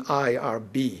is an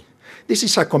IRB. This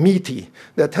is a committee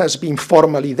that has been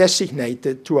formally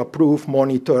designated to approve,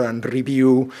 monitor, and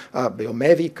review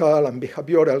biomedical and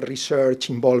behavioral research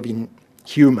involving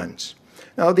humans.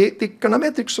 Now, the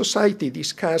Econometric Society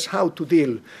discussed how to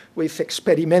deal with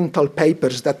experimental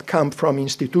papers that come from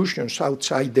institutions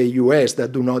outside the US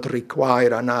that do not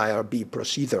require an IRB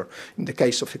procedure, in the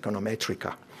case of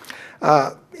Econometrica.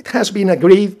 It has been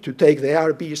agreed to take the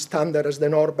IRB standard as the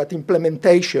norm, but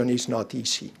implementation is not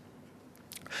easy.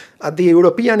 At the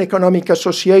European Economic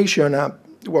Association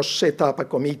was set up a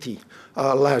committee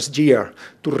last year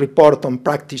to report on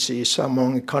practices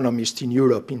among economists in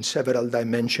Europe in several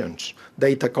dimensions: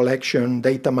 data collection,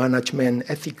 data management,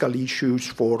 ethical issues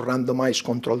for randomized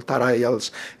controlled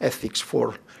trials, ethics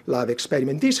for lab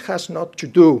experiment. This has not to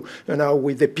do,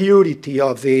 with the purity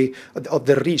of the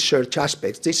research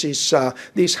aspects.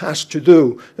 This has to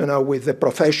do, with the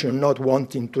profession not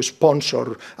wanting to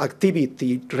sponsor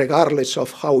activity, regardless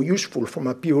of how useful from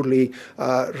a purely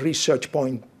research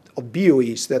point of view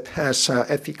is, that has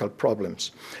ethical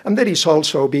problems. And there is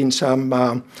also been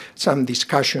some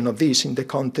discussion of this in the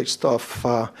context of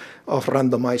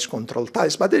randomized controlled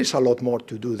trials, but there is a lot more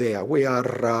to do there.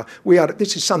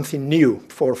 This is something new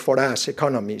for us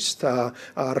economists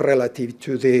relative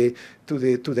to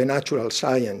the natural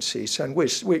sciences, and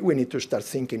we need to start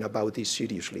thinking about this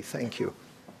seriously. Thank you.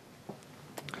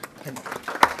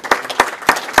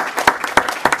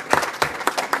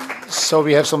 So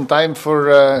we have some time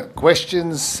for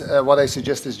questions. What I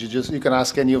suggest is you can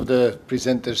ask any of the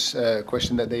presenters a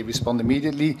question that they respond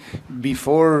immediately.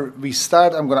 Before we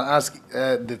start, I'm going to ask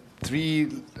the three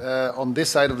on this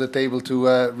side of the table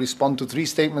to respond to three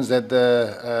statements that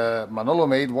Manolo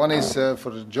made. One is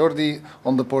for Jordi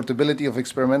on the portability of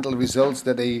experimental results,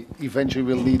 that they eventually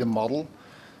will need a model.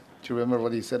 Do you remember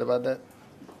what he said about that?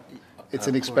 It's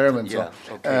an experiment. Yeah,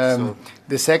 So, okay, so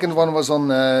the second one was on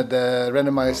the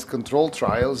randomized control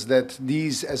trials, that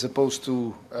these, as opposed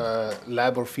to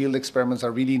lab or field experiments,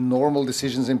 are really normal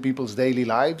decisions in people's daily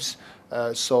lives.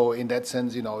 So in that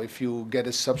sense, you know, if you get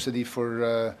a subsidy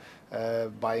for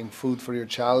buying food for your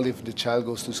child, if the child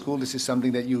goes to school, this is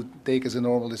something that you take as a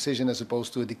normal decision as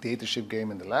opposed to a dictatorship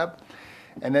game in the lab.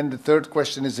 And then the third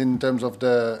question is in terms of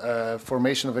the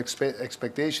formation of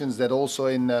expectations, that also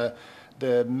in the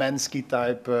Mansky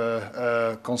type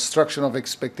construction of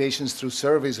expectations through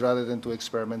surveys rather than to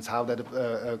experiments, how that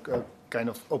kind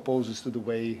of opposes to the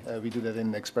way we do that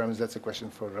in experiments. That's a question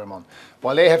for Ramon.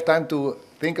 While they have time to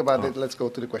think about it, let's go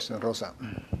to the question of Rosa.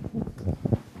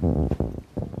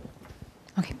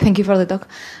 Okay, thank you for the talk.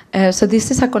 So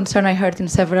this is a concern I heard in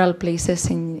several places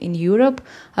in Europe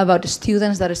about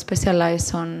students that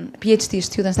specialize on, PhD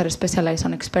students that specialize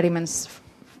on experiments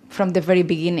from the very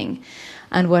beginning.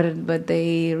 And what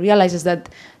they realize is that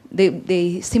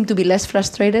they seem to be less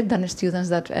frustrated than students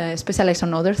that specialize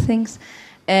on other things,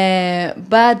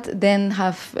 but then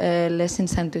have less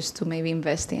incentives to maybe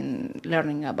invest in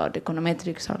learning about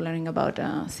econometrics or learning about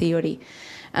theory.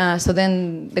 So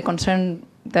then the concern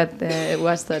that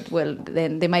was that, well,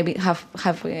 then they might have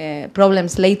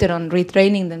problems later on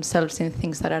retraining themselves in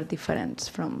things that are different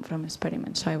from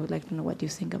experiments. So I would like to know what you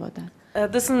think about that.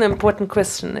 This is an important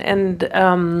question, and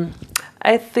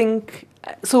I think,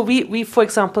 so we, for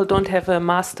example, don't have a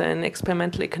master in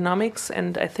experimental economics,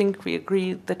 and I think we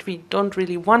agree that we don't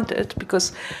really want it,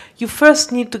 because you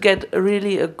first need to get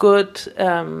a good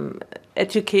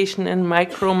education in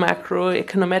macro,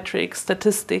 econometrics,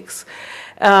 statistics,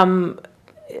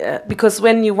 because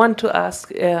when you want to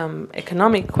ask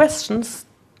economic questions,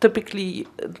 typically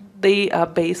they are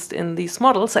based in these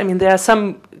models. I mean, there are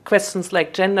some questions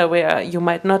like gender where you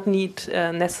might not need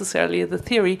necessarily the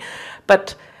theory,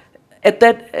 but at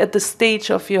the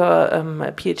stage of your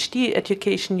PhD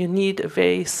education, you need a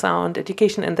very sound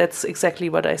education, and that's exactly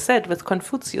what I said with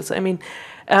Confucius. I mean,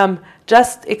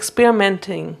 just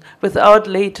experimenting without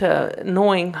later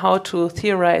knowing how to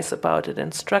theorize about it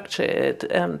and structure it,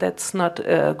 that's not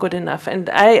good enough. And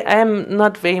I am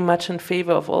not very much in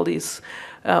favor of all these,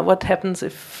 what happens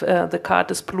if the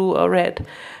card is blue or red.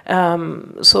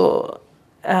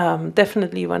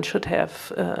 Definitely one should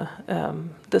have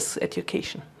this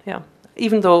education, yeah.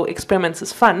 Even though experiments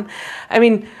is fun. I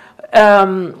mean,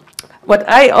 what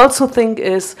I also think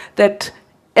is that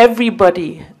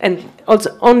everybody, and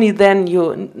also only then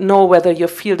you know whether your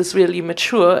field is really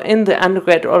mature, in the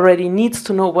undergrad already needs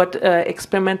to know what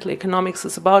experimental economics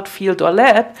is about, field or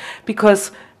lab,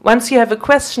 because once you have a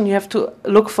question, you have to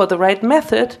look for the right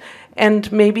method,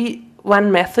 and maybe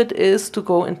one method is to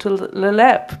go into the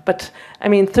lab. But I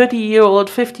mean, 30-year-old,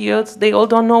 50-year-olds, they all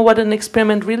don't know what an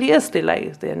experiment really is. They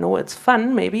know it's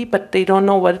fun, maybe, but they don't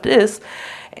know what it is.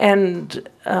 And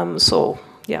so,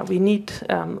 yeah, we need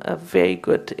a very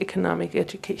good economic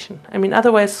education. I mean,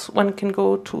 otherwise one can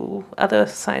go to other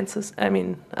sciences, I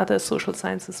mean, other social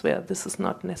sciences where this is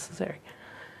not necessary.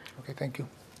 Okay, thank you.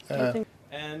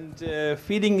 And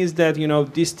feeling is that, you know,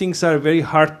 these things are very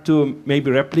hard to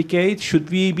maybe replicate. Should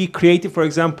we be creative, for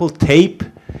example, tape?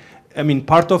 I mean,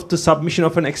 part of the submission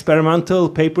of an experimental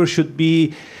paper should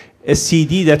be a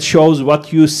CD that shows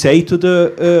what you say to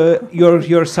the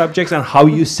your subjects and how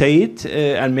you say it,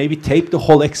 and maybe tape the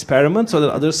whole experiment so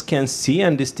that others can see,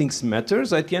 and these things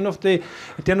matters. At the end of the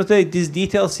day, this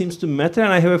detail seems to matter,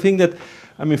 and I have a feeling that,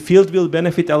 I mean, field will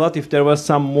benefit a lot if there was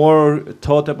some more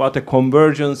thought about a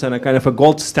convergence and a kind of a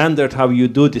gold standard how you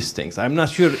do these things. I'm not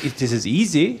sure if this is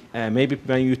easy. Maybe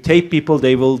when you tape people,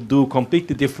 they will do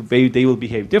completely different, they will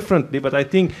behave differently. But I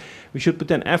think we should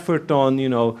put an effort on, you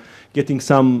know, getting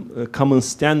some common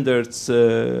standards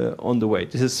on the way.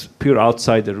 This is pure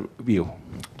outsider view.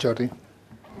 Jordi?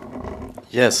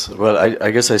 Yes, well,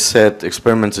 I guess I said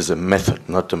experiments is a method,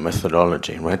 not a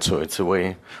methodology, right? So it's a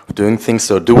way of doing things.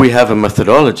 So do we have a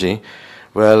methodology?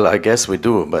 Well, I guess we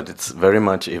do, but it's very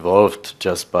much evolved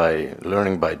just by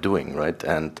learning by doing, right?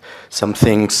 And some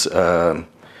things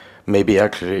may be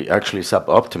actually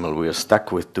suboptimal. We are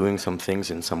stuck with doing some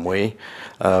things in some way,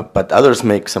 but others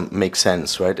make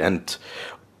sense, right? And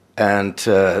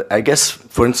I guess,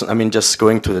 for instance, I mean, just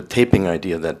going to the taping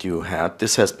idea that you had,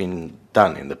 this has been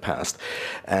done in the past.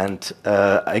 And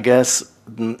I guess,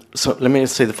 so let me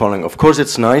say the following. Of course,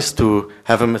 it's nice to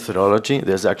have a methodology.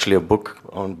 There's actually a book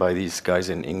owned by these guys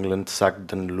in England,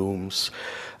 Sugden, Looms,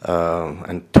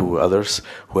 and two others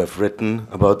who have written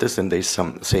about this, and they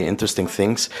say interesting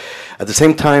things. At the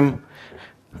same time,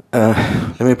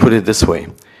 let me put it this way.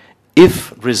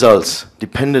 If results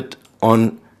depended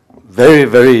on very,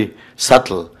 very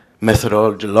subtle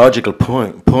methodological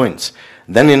points,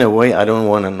 then in a way I don't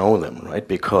want to know them, right?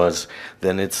 Because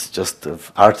then it's just an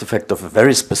artifact of a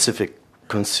very specific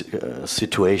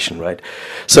situation, right?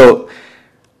 So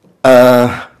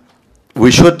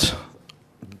we should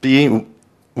be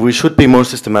more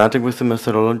systematic with the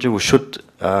methodology. We should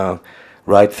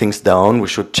write things down. We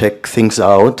should check things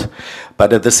out.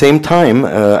 But at the same time,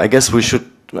 I guess we should,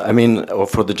 or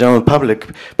for the general public,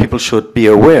 people should be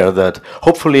aware that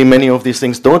hopefully many of these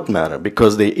things don't matter,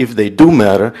 because if they do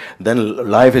matter, then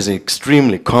life is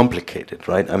extremely complicated,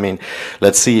 right?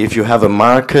 Let's see, if you have a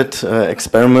market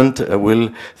experiment, will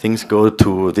things go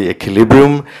to the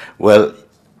equilibrium? Well,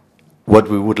 what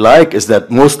we would like is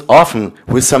that most often,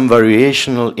 with some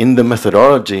variation in the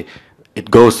methodology,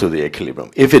 it goes to the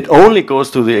equilibrium. If it only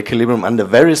goes to the equilibrium under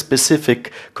very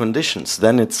specific conditions,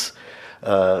 then it's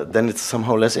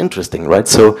somehow less interesting, right?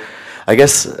 So I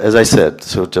guess, as I said,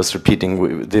 so just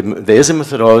repeating, there is a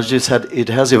methodology. It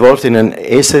has evolved in an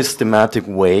asystematic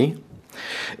way.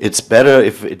 It's better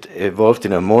if it evolved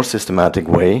in a more systematic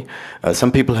way.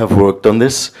 Some people have worked on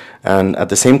this, and at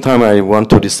the same time I want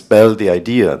to dispel the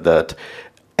idea that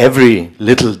every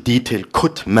little detail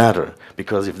could matter,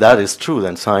 because if that is true,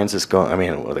 then science is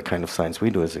well, the kind of science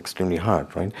we do is extremely hard,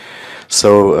 right?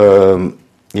 So,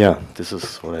 yeah, this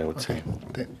is what I would say.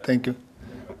 Thank you.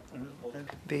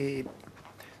 The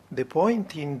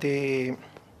point in the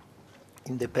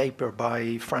paper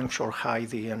by Frank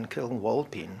Shorheide and Kelm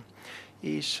Walpin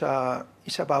is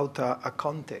about a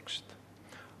context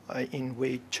in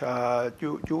which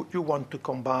you want to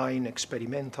combine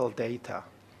experimental data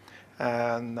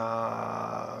and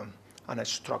a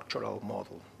structural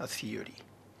model, a theory.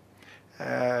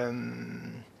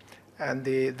 And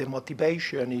the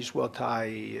motivation is what I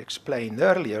explained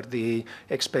earlier. The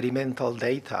experimental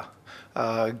data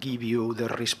give you the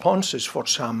responses for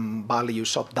some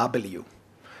values of W,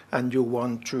 and you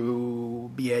want to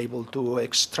be able to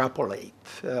extrapolate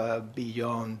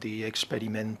beyond the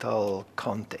experimental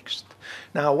context.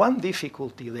 Now, one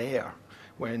difficulty there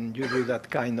when you do that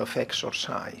kind of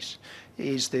exercise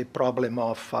is the problem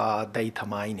of data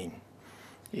mining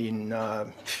in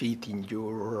fitting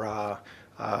your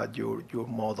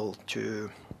model to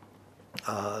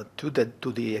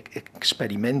the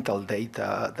experimental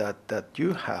data that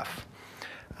you have,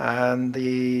 and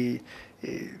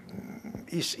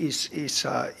is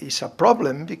a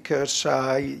problem because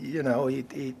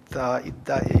it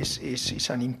is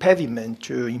an impediment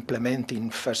to implementing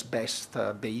first best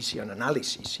Bayesian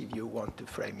analysis, if you want to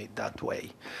frame it that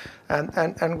way.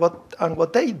 And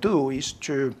what they do is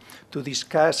to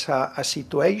discuss a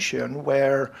situation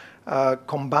where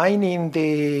combining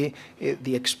the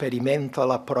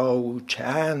experimental approach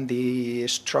and the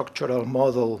structural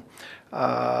model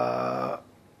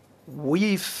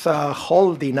with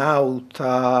holding out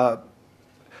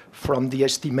from the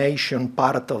estimation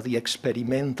part of the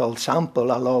experimental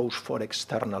sample allows for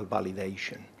external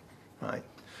validation, right?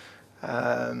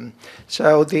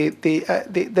 So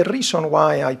the reason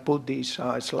why I put this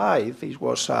slide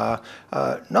was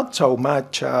not so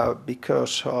much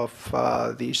because of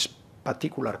this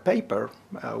particular paper,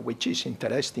 which is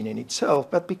interesting in itself,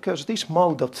 but because this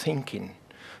mode of thinking,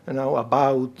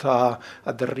 about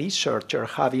the researcher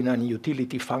having an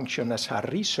utility function as a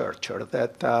researcher,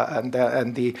 that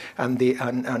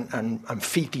and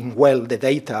fitting well the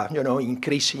data,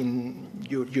 increasing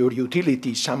your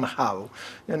utility somehow,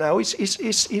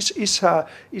 is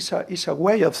a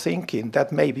way of thinking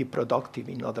that may be productive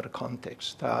in other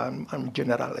contexts, and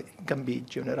can be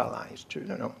generalized.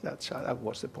 That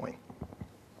was the point.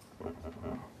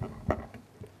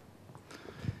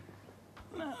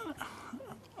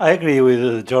 I agree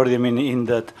with Jordi, in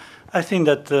that I think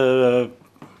that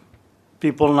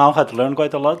people now had learned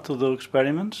quite a lot to do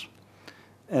experiments.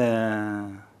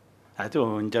 I do,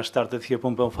 when we just started here,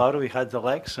 Pompeu Fabra, we had the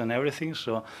legs and everything,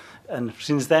 and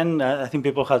since then, I think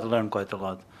people had learned quite a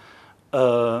lot.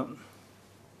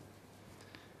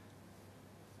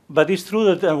 But it's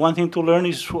true that one thing to learn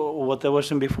is what I was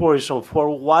saying before, is for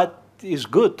what is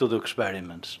good to do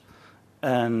experiments.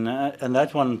 And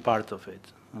that's one part of it.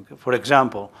 Okay. For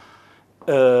example,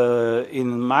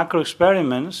 in macro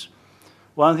experiments,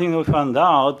 one thing we found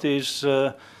out is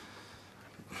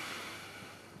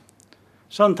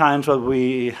sometimes what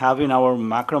we have in our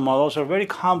macro models are very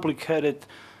complicated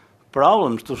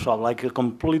problems to solve, like a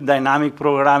complete dynamic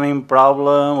programming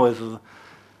problem with...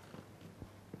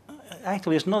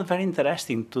 Actually, it's not very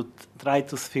interesting to try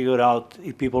to figure out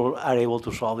if people are able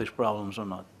to solve these problems or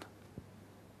not.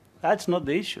 That's not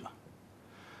the issue.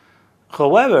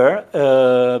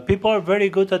 However, people are very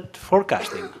good at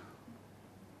forecasting.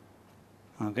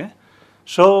 Okay,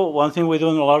 So one thing we do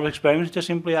in a lot of experiments is just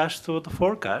simply ask to the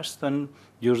forecast and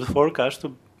use the forecast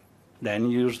to then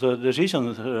use the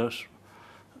decisions,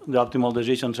 the optimal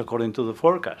decisions according to the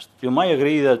forecast. You might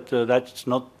agree that that's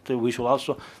not, we should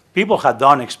also, people had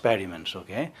done experiments,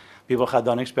 okay? People had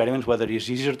done experiments whether it's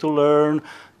easier to learn,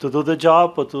 to do the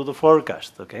job, or to do the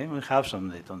forecast, okay? We have some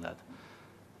data on that.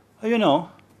 But you know,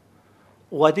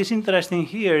 what is interesting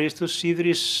here is to see if there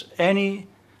is any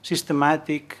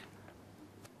systematic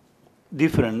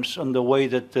difference on the way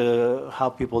that how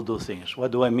people do things.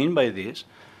 What do I mean by this?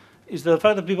 Is the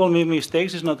fact that people make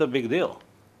mistakes is not a big deal.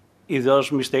 If those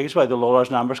mistakes by the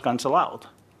lowest numbers cancel out.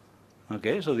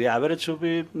 Okay, so the average should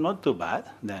be not too bad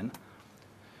then.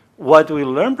 What we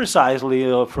learn precisely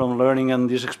from learning on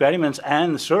these experiments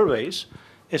and surveys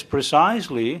is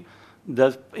precisely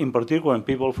that, in particular in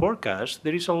people forecast,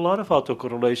 there is a lot of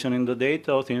autocorrelation in the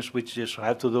data of things which just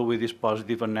have to do with these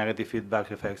positive and negative feedback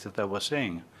effects that I was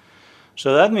saying.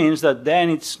 So that means that then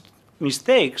it's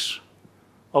mistakes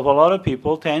of a lot of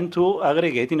people tend to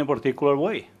aggregate in a particular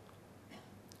way.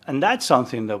 And that's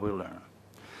something that we learn.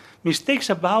 Mistakes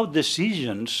about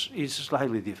decisions is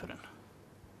slightly different.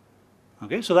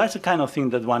 Okay, so that's the kind of thing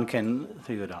that one can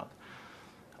figure out.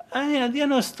 And at the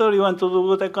end of the story, you want to do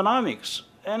with economics.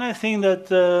 And I think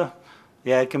that,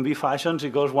 yeah, it can be fashions,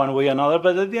 it goes one way or another,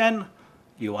 but at the end,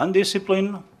 you want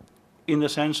discipline in the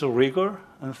sense of rigor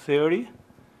and theory.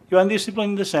 You want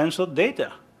discipline in the sense of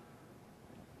data.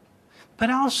 But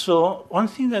also, one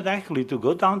thing that actually, to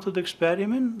go down to the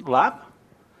experiment lab,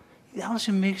 it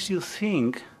also makes you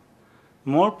think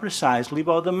more precisely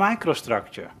about the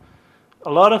microstructure. A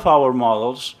lot of our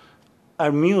models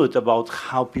are mute about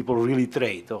how people really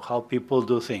trade or how people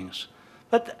do things.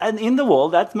 But in the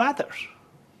world, that matters.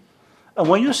 And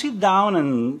when you sit down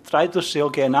and try to say,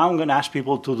 okay, now I'm going to ask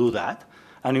people to do that,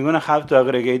 and you're going to have to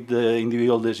aggregate the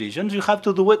individual decisions, you have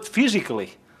to do it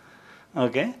physically.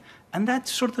 Okay? And that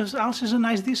sort of also is a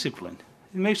nice discipline.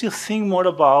 It makes you think more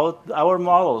about our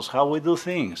models, how we do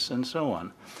things, and so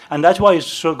on. And that's why it's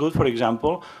so good, for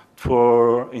example,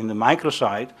 for in the micro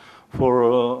side,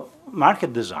 for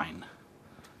market design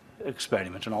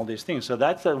experiments and all these things. So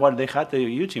that's what they had a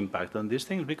huge impact on these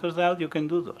things, because now you can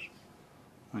do those.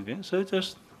 Okay, so it's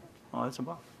just, well, it's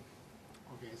about.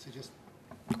 Okay,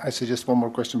 I suggest one more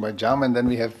question by Jam, and then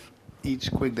we have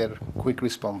each quick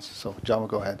response. So Jam,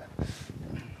 go ahead.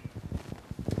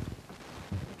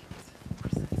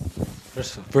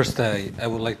 First, I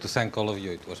would like to thank all of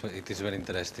you. It is very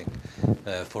interesting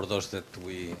for those that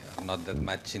we are not that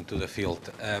much into the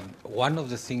field. One of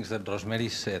the things that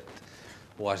Rosemarie said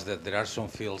was that there are some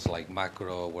fields like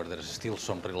macro where there is still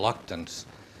some reluctance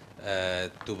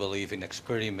to believe in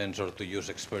experiments or to use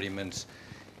experiments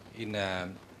in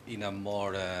a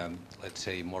more, let's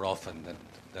say, more often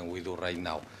than we do right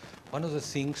now. One of the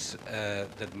things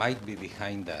that might be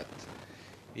behind that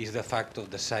is the fact of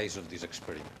the size of these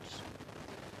experiments.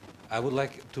 I would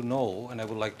like to know, and I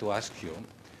would like to ask you,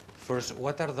 first,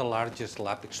 what are the largest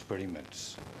lab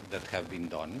experiments that have been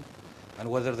done, and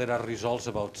whether there are results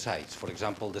about size? For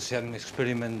example, the same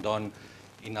experiment done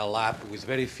in a lab with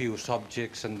very few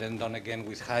subjects and then done again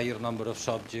with higher number of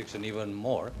subjects and even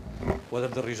more, whether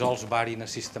the results vary in a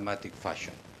systematic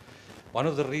fashion. One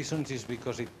of the reasons is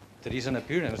because there is an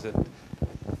appearance that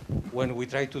when we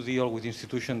try to deal with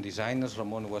institution design, as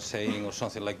Ramon was saying, or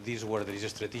something like this, where there is a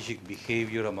strategic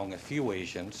behavior among a few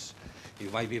agents, it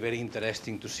might be very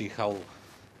interesting to see how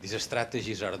these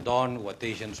strategies are done, what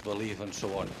agents believe, and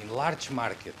so on. In large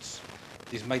markets,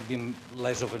 this might be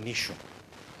less of an issue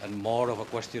and more of a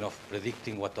question of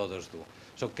predicting what others do.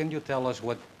 So can you tell us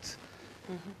what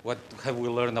have we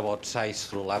learned about size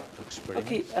through lab experiments?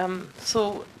 Okay,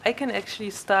 so I can actually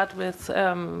start with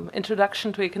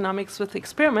introduction to economics with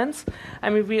experiments. I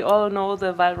mean, we all know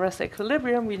the Walras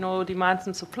equilibrium, we know demand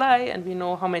and supply, and we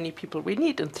know how many people we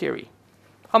need in theory.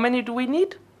 How many do we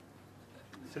need?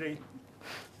 3.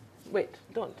 Wait,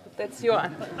 don't. That's your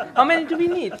answer. How many do we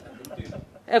need?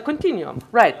 A continuum.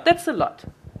 Right, that's a lot.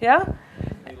 Yeah?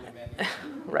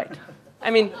 Right. I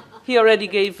mean, he already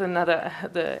gave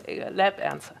the lab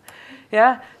answer.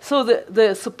 Yeah? So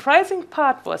the surprising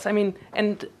part was, I mean,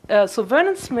 and so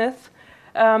Vernon Smith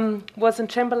was in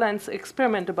Chamberlain's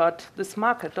experiment about this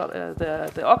market,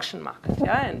 the auction market.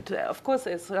 Yeah? And of course,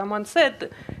 as Ramon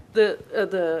said,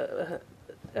 the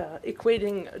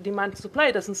equating demand and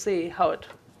supply doesn't say how it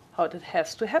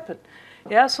has to happen.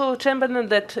 Yeah, so Chamberlain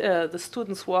let the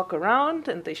students walk around,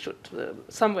 and they should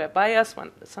somewhere buyers,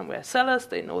 somewhere sellers.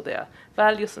 They know their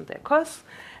values and their costs,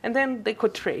 and then they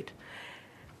could trade.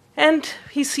 And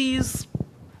he sees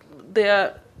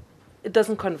it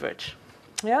doesn't converge.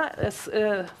 Yeah, as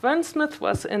Vernon Smith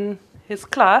was in his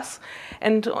class.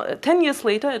 And 10 years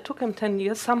later, it took him 10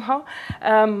 years somehow,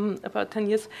 about 10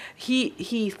 years,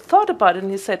 he thought about it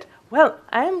and he said, well,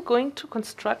 I'm going to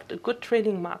construct a good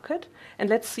trading market and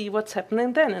let's see what's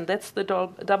happening then. And that's the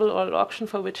double oil auction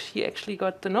for which he actually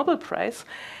got the Nobel Prize.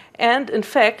 And in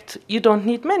fact, you don't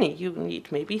need many. You need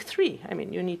maybe 3. I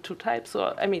mean, you need 2 types.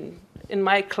 Or I mean, in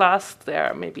my class, there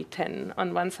are maybe 10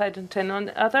 on one side and 10 on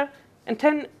the other. And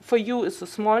 10 for you is a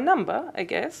small number, I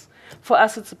guess. For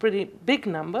us, it's a pretty big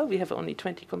number. We have only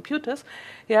 20 computers,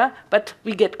 yeah. But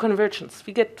we get convergence.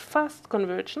 We get fast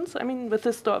convergence. I mean, with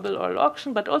this double oil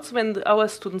auction, but also when our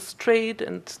students trade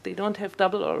and they don't have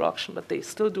double oil auction, but they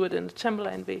still do it in a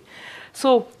Chamberlain way.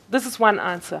 So this is one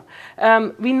answer.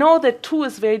 We know that 2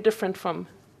 is very different from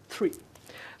 3.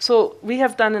 So we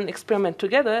have done an experiment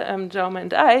together, Jaume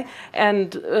and I,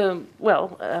 and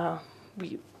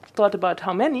we thought about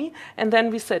how many, and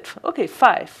then we said, okay,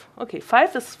 5. Okay,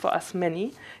 5 is for us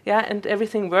many, yeah, and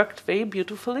everything worked very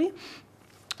beautifully.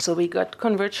 So we got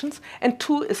convergence, and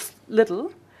 2 is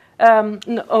little.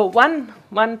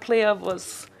 One player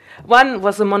was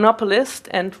a monopolist,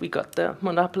 and we got the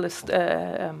monopolist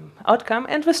outcome,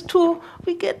 and with 2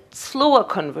 we get slower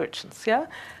convergence, yeah.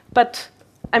 But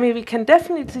I mean, we can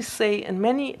definitely say in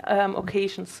many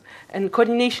occasions, in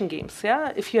coordination games,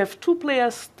 yeah, if you have 2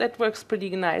 players, that works pretty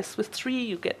nice. With 3,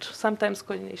 you get sometimes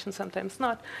coordination, sometimes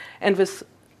not. And with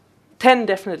 10,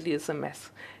 definitely is a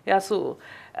mess. Yeah, so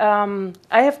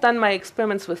I have done my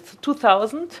experiments with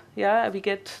 2,000. Yeah, we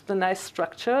get the nice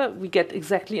structure. We get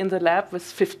exactly in the lab with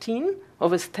 15 or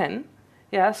with 10.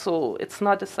 Yeah, so it's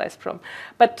not a size problem.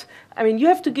 But, I mean, you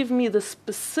have to give me the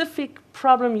specific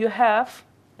problem you have.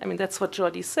 I mean, that's what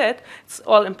Jordi said. It's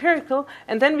all empirical.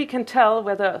 And then we can tell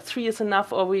whether 3 is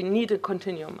enough or we need a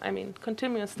continuum. I mean,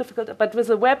 continuum is difficult. But with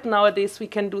the web nowadays, we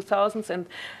can do thousands. And,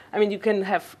 I mean, you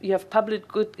have published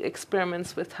good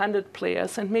experiments with 100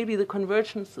 players. And maybe the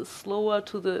convergence is slower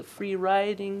to the free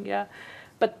riding. Yeah.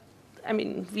 But, I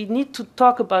mean, we need to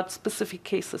talk about specific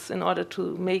cases in order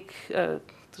to make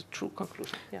the true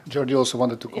conclusion. Yeah. Jordi also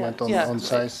wanted to comment on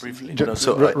size. Briefly.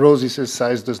 Rosie says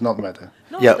size does not matter.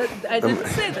 No, Yeah. I didn't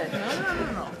say that.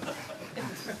 No.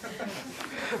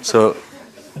 So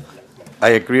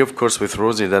I agree, of course, with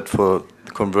Rosie that for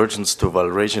convergence to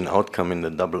Walrasian outcome in the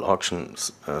double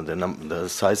auctions, the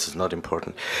size is not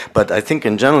important. But I think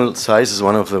in general, size is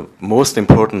one of the most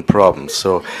important problems.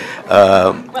 So,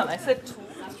 Well, I said 2.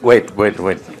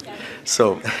 Wait.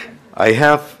 So, I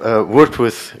have worked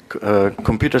with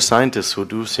computer scientists who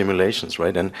do simulations,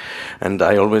 right? And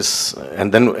I always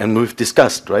and we've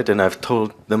discussed, right? And I've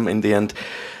told them in the end,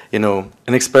 you know,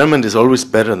 an experiment is always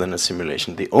better than a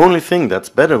simulation. The only thing that's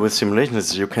better with simulation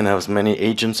is you can have as many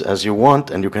agents as you want,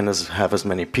 and you can have as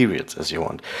many periods as you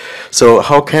want. So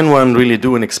how can one really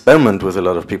do an experiment with a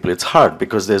lot of people? It's hard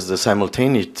because there's the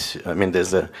simultaneous, I mean,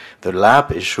 there's the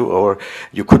lab issue, or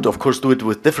you could, of course, do it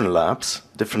with different labs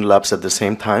at the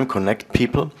same time, connect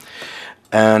people.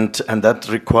 And that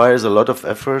requires a lot of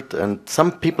effort, and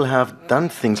some people have done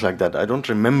things like that. I don't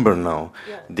remember now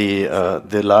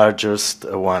the largest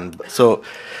one. So,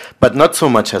 but not so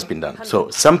much has been done. 100. So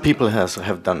some people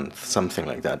have done something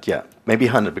like that. Yeah, maybe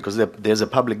 100, because there's a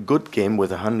public good game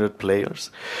with 100 players,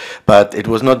 but it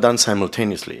was not done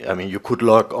simultaneously. I mean, you could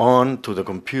log on to the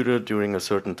computer during a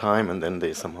certain time, and then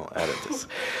they somehow added this.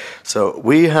 So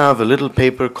we have a little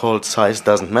paper called "Size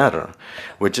Doesn't Matter,"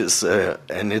 which is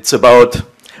and it's about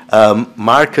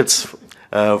markets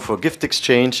for gift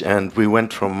exchange, and we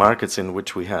went from markets in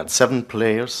which we had 7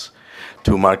 players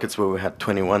to markets where we had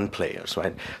 21 players,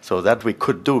 right? So that we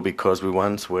could do because we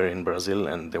once were in Brazil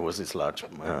and there was this large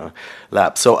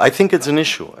lab. So I think it's an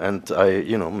issue, and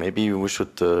maybe we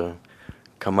should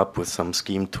come up with some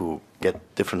scheme to get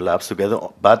different labs together.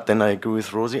 But then I agree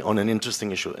with Rosie on an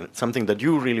interesting issue, and something that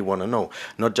you really want to know,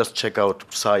 not just check out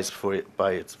size for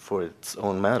its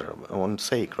own matter, own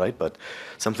sake, right? But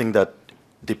something that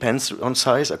depends on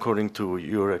size according to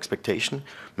your expectation.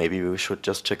 Maybe we should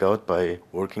just check out by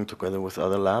working together with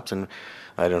other labs, and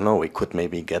I don't know, we could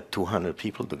maybe get 200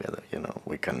 people together. You know,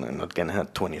 we can not gonna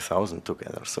have 20,000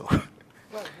 together. So well,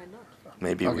 why not?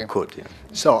 Maybe we could. Yeah.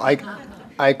 So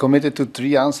I committed to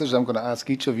 3 answers. I'm going to ask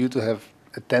each of you to have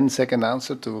a 10-second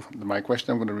answer to my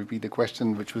question. I'm going to repeat the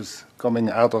question which was coming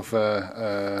out of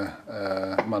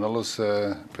Manuel's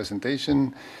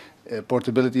presentation.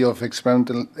 Portability of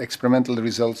experimental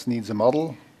results needs a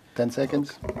model. 10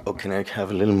 seconds. Oh, can I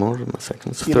have a little more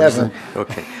seconds? 11.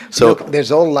 Okay. So look, there's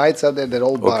all lights out there. They're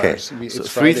all bars. Okay. It's so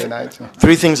Friday night. So.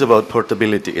 3 things about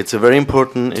portability. It's a very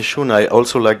important issue, and I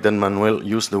also like that Manuel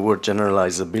used the word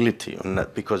generalizability on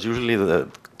that, because usually the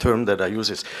term that I use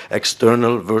is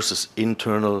external versus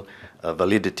internal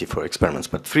validity for experiments.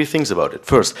 But 3 things about it.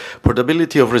 First,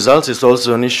 portability of results is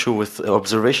also an issue with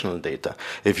observational data.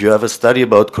 If you have a study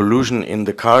about collusion in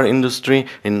the car industry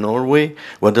in Norway,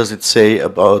 what does it say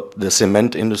about the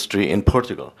cement industry in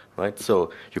Portugal, right?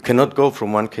 So you cannot go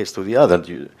from one case to the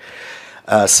other.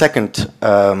 Second,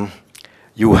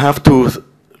 you have to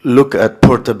look at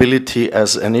portability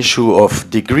as an issue of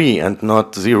degree and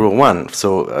not 0-1.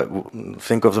 So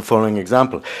think of the following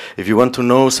example. If you want to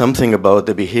know something about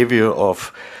the behavior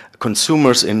of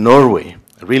consumers in Norway,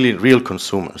 really real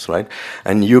consumers, right?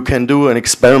 And you can do an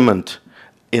experiment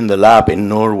in the lab in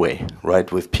Norway,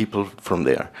 right, with people from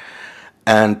there.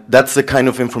 And that's the kind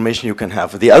of information you can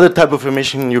have. The other type of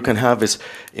information you can have is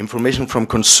information from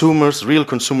consumers, real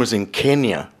consumers in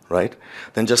Kenya, right?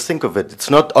 Then just think of it. It's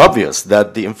not obvious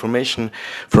that the information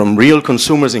from real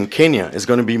consumers in Kenya is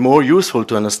going to be more useful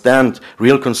to understand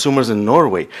real consumers in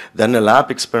Norway than a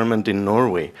lab experiment in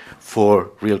Norway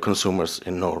for real consumers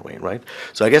in Norway, right?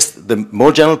 So I guess the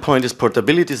more general point is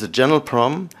portability is a general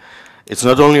problem. It's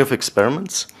not only of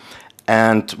experiments.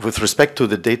 And with respect to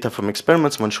the data from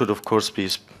experiments, one should, of course,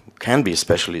 can be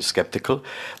especially skeptical.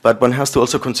 But one has to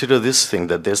also consider this thing,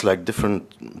 that there's like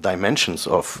different dimensions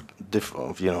of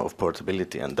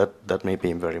portability, and that may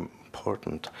be very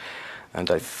important.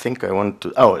 And I think I want to,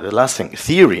 the last thing,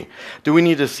 theory. Do we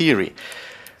need a theory?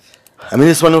 I mean,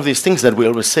 it's one of these things that we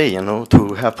always say,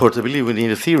 to have portability, we need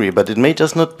a theory, but it may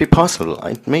just not be possible.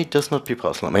 It may just not be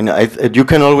possible. I mean, you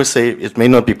can always say it may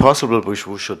not be possible, but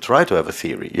we should try to have a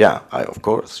theory. Yeah, of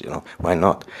course, why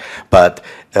not? But,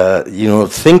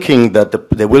 thinking that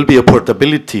there will be a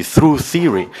portability through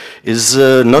theory is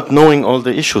not knowing all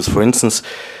the issues. For instance,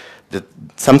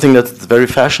 something that's very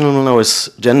fashionable now is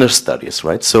gender studies,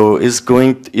 right? So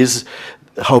is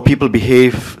how people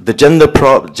behave, the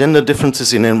gender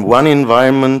differences in one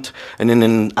environment and in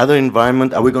another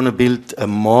environment. Are we going to build a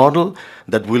model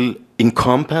that will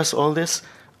encompass all this?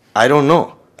 I don't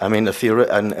know. I mean,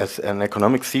 an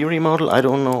economic theory model, I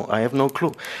don't know. I have no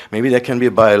clue. Maybe there can be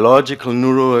a biological,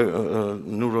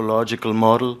 neurological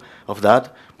model of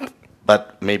that,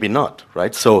 but maybe not,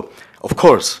 right? So, of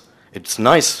course, it's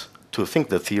nice to think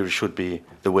that theory should be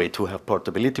the way to have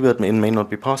portability, but it may not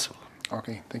be possible.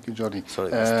 Okay, thank you, Jordi.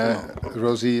 Sorry,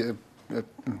 Rosie,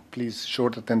 please,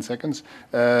 short 10 seconds.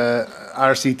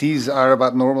 RCTs are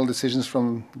about normal decisions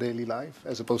from daily life,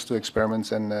 as opposed to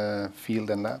experiments and field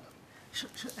and lab. Should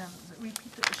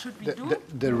we do?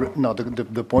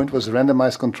 The point was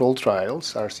randomized control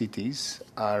trials, RCTs,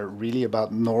 are really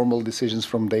about normal decisions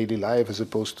from daily life, as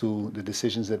opposed to the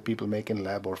decisions that people make in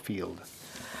lab or field.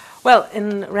 Well,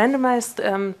 in randomized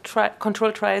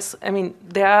control trials, I mean,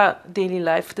 there are daily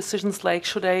life decisions like,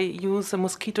 should I use a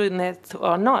mosquito net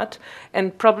or not?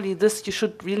 And probably this you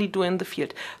should really do in the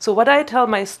field. So what I tell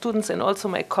my students and also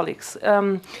my colleagues,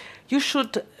 you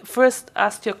should first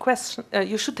ask your question,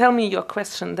 you should tell me your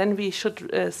question, then we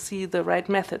should see the right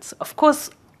methods. Of course,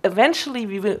 eventually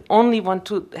we will only want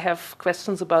to have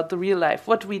questions about the real life.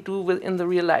 What do we do in the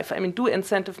real life? I mean, do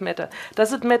incentive matter?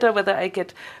 Does it matter whether I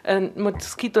get a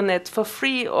mosquito net for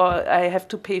free or I have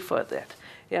to pay for that?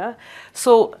 Yeah.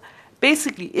 So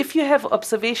basically, if you have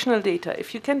observational data,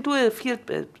 if you can do a field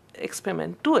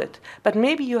experiment, do it. But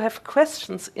maybe you have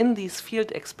questions in these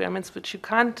field experiments which you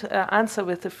can't answer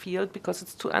with the field because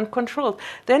it's too uncontrolled.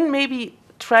 Then maybe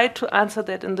try to answer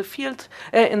that in the field,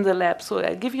 in the lab. So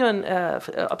I give you an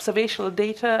observational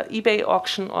data, eBay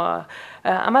auction or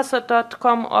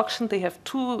Amazon.com auction. They have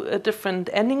two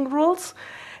different ending rules,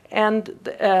 and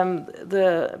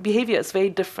the behavior is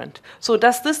very different. So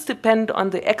does this depend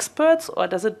on the experts, or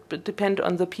does it depend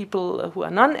on the people who are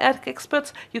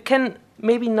non-experts? You can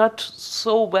maybe not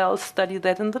so well study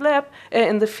that in the lab,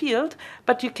 in the field,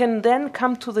 but you can then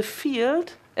come to the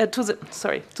field, to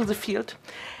the field,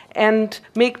 and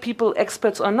make people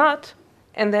experts or not,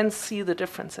 and then see the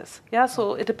differences. Yeah,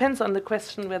 so it depends on the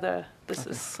question whether this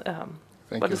is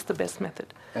what is the best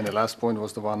method. And the last point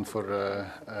was the one for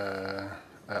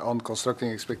on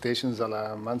constructing expectations, a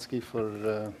la Mansky for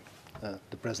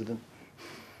the president.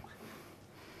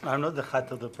 I'm not the hat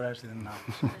of the president now.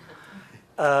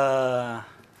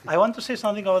 I want to say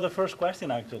something about the first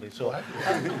question, actually. So.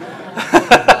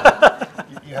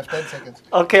 You have 10 seconds.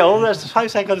 Okay, almost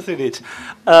 5 seconds in each.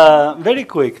 Very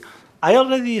quick. I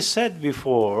already said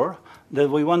before that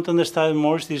we want to understand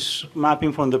more this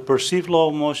mapping from the perceived law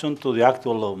of motion to the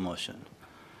actual law of motion.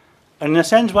 And in a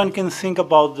sense, one can think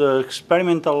about the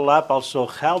experimental lab also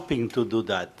helping to do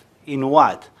that. In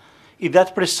what? In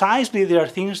that precisely there are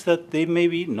things that they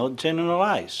maybe not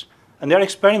generalize. And there are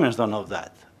experiments done of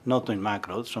that, not in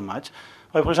macro so much.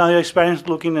 But for example, experiments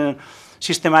looking at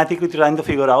systematically trying to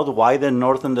figure out why the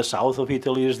north and the south of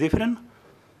Italy is different.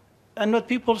 And what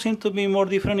people seem to be more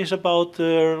different is about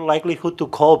their likelihood to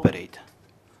cooperate.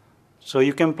 So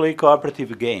you can play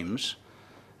cooperative games.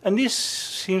 And this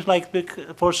seems like,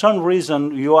 for some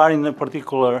reason, you are in a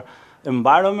particular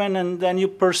environment, and then you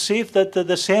perceive that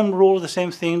the same rules, the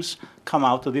same things come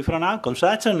out to different outcomes. So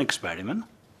that's an experiment,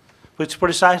 which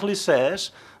precisely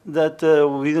says that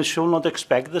we should not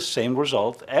expect the same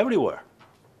result everywhere,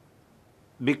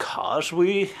 because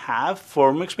we have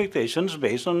firm expectations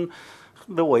based on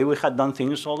the way we had done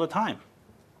things all the time.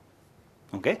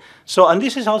 Okay? So, and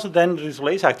this is also then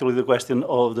relates actually the question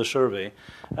of the survey,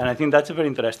 and I think that's a very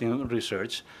interesting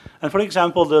research. And for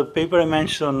example, the paper I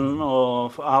mentioned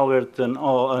of Albert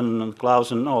and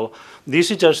Klaus and all,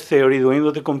 this is just theory doing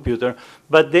with the computer,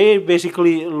 but they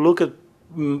basically look at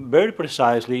very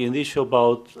precisely an issue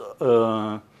about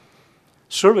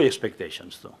survey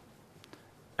expectations, though.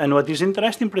 And what is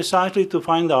interesting precisely to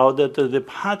find out that the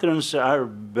patterns are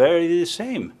very the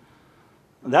same.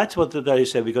 That's what I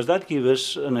say, because that gives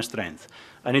us a strength.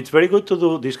 And it's very good to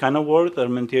do this kind of work that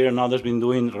Mentier and others have been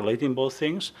doing, relating both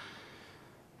things.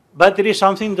 But there is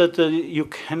something that you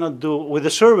cannot do. With the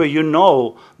survey, you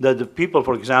know that the people,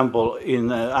 for example,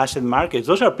 in asset markets,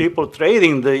 those are people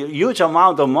trading the huge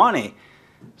amount of money.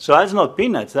 So that's not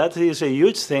peanuts. That is a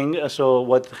huge thing. So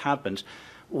what happens?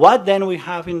 What then we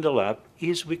have in the lab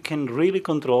is we can really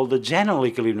control the general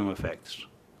equilibrium effects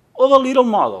of a little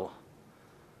model.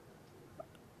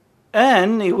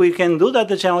 And if we can do that,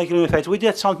 the general equilibrium effects, we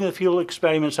get something the field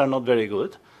experiments are not very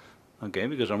good, okay,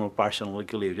 because they're more partially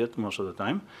equilibrated most of the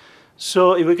time.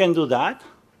 So if we can do that,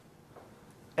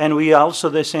 and we also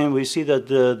the same, we see that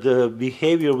the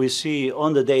behavior we see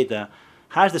on the data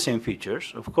has the same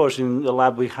features. Of course, in the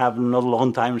lab we have not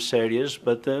long time series,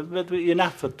 but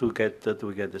enough to get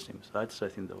the same. So that's, I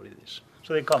think, what it is.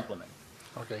 So they complement.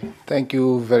 Okay, thank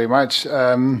you very much.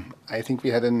 I think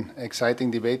we had an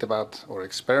exciting debate about, or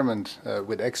experiment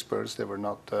with experts. They were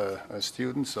not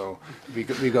students, so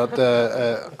we got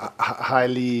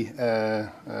highly,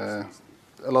 a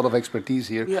lot of expertise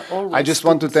here. I just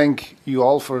want to thank you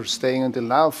all for staying until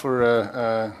now,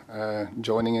 for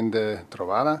joining in the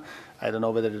Trobada. I don't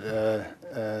know whether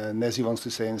Nessie wants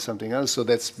to say something else, so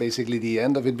that's basically the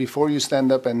end of it. Before you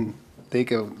stand up and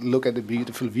take a look at the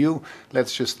beautiful view,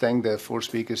 let's just thank the four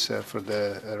speakers for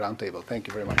the roundtable. Thank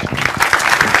you very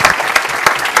much.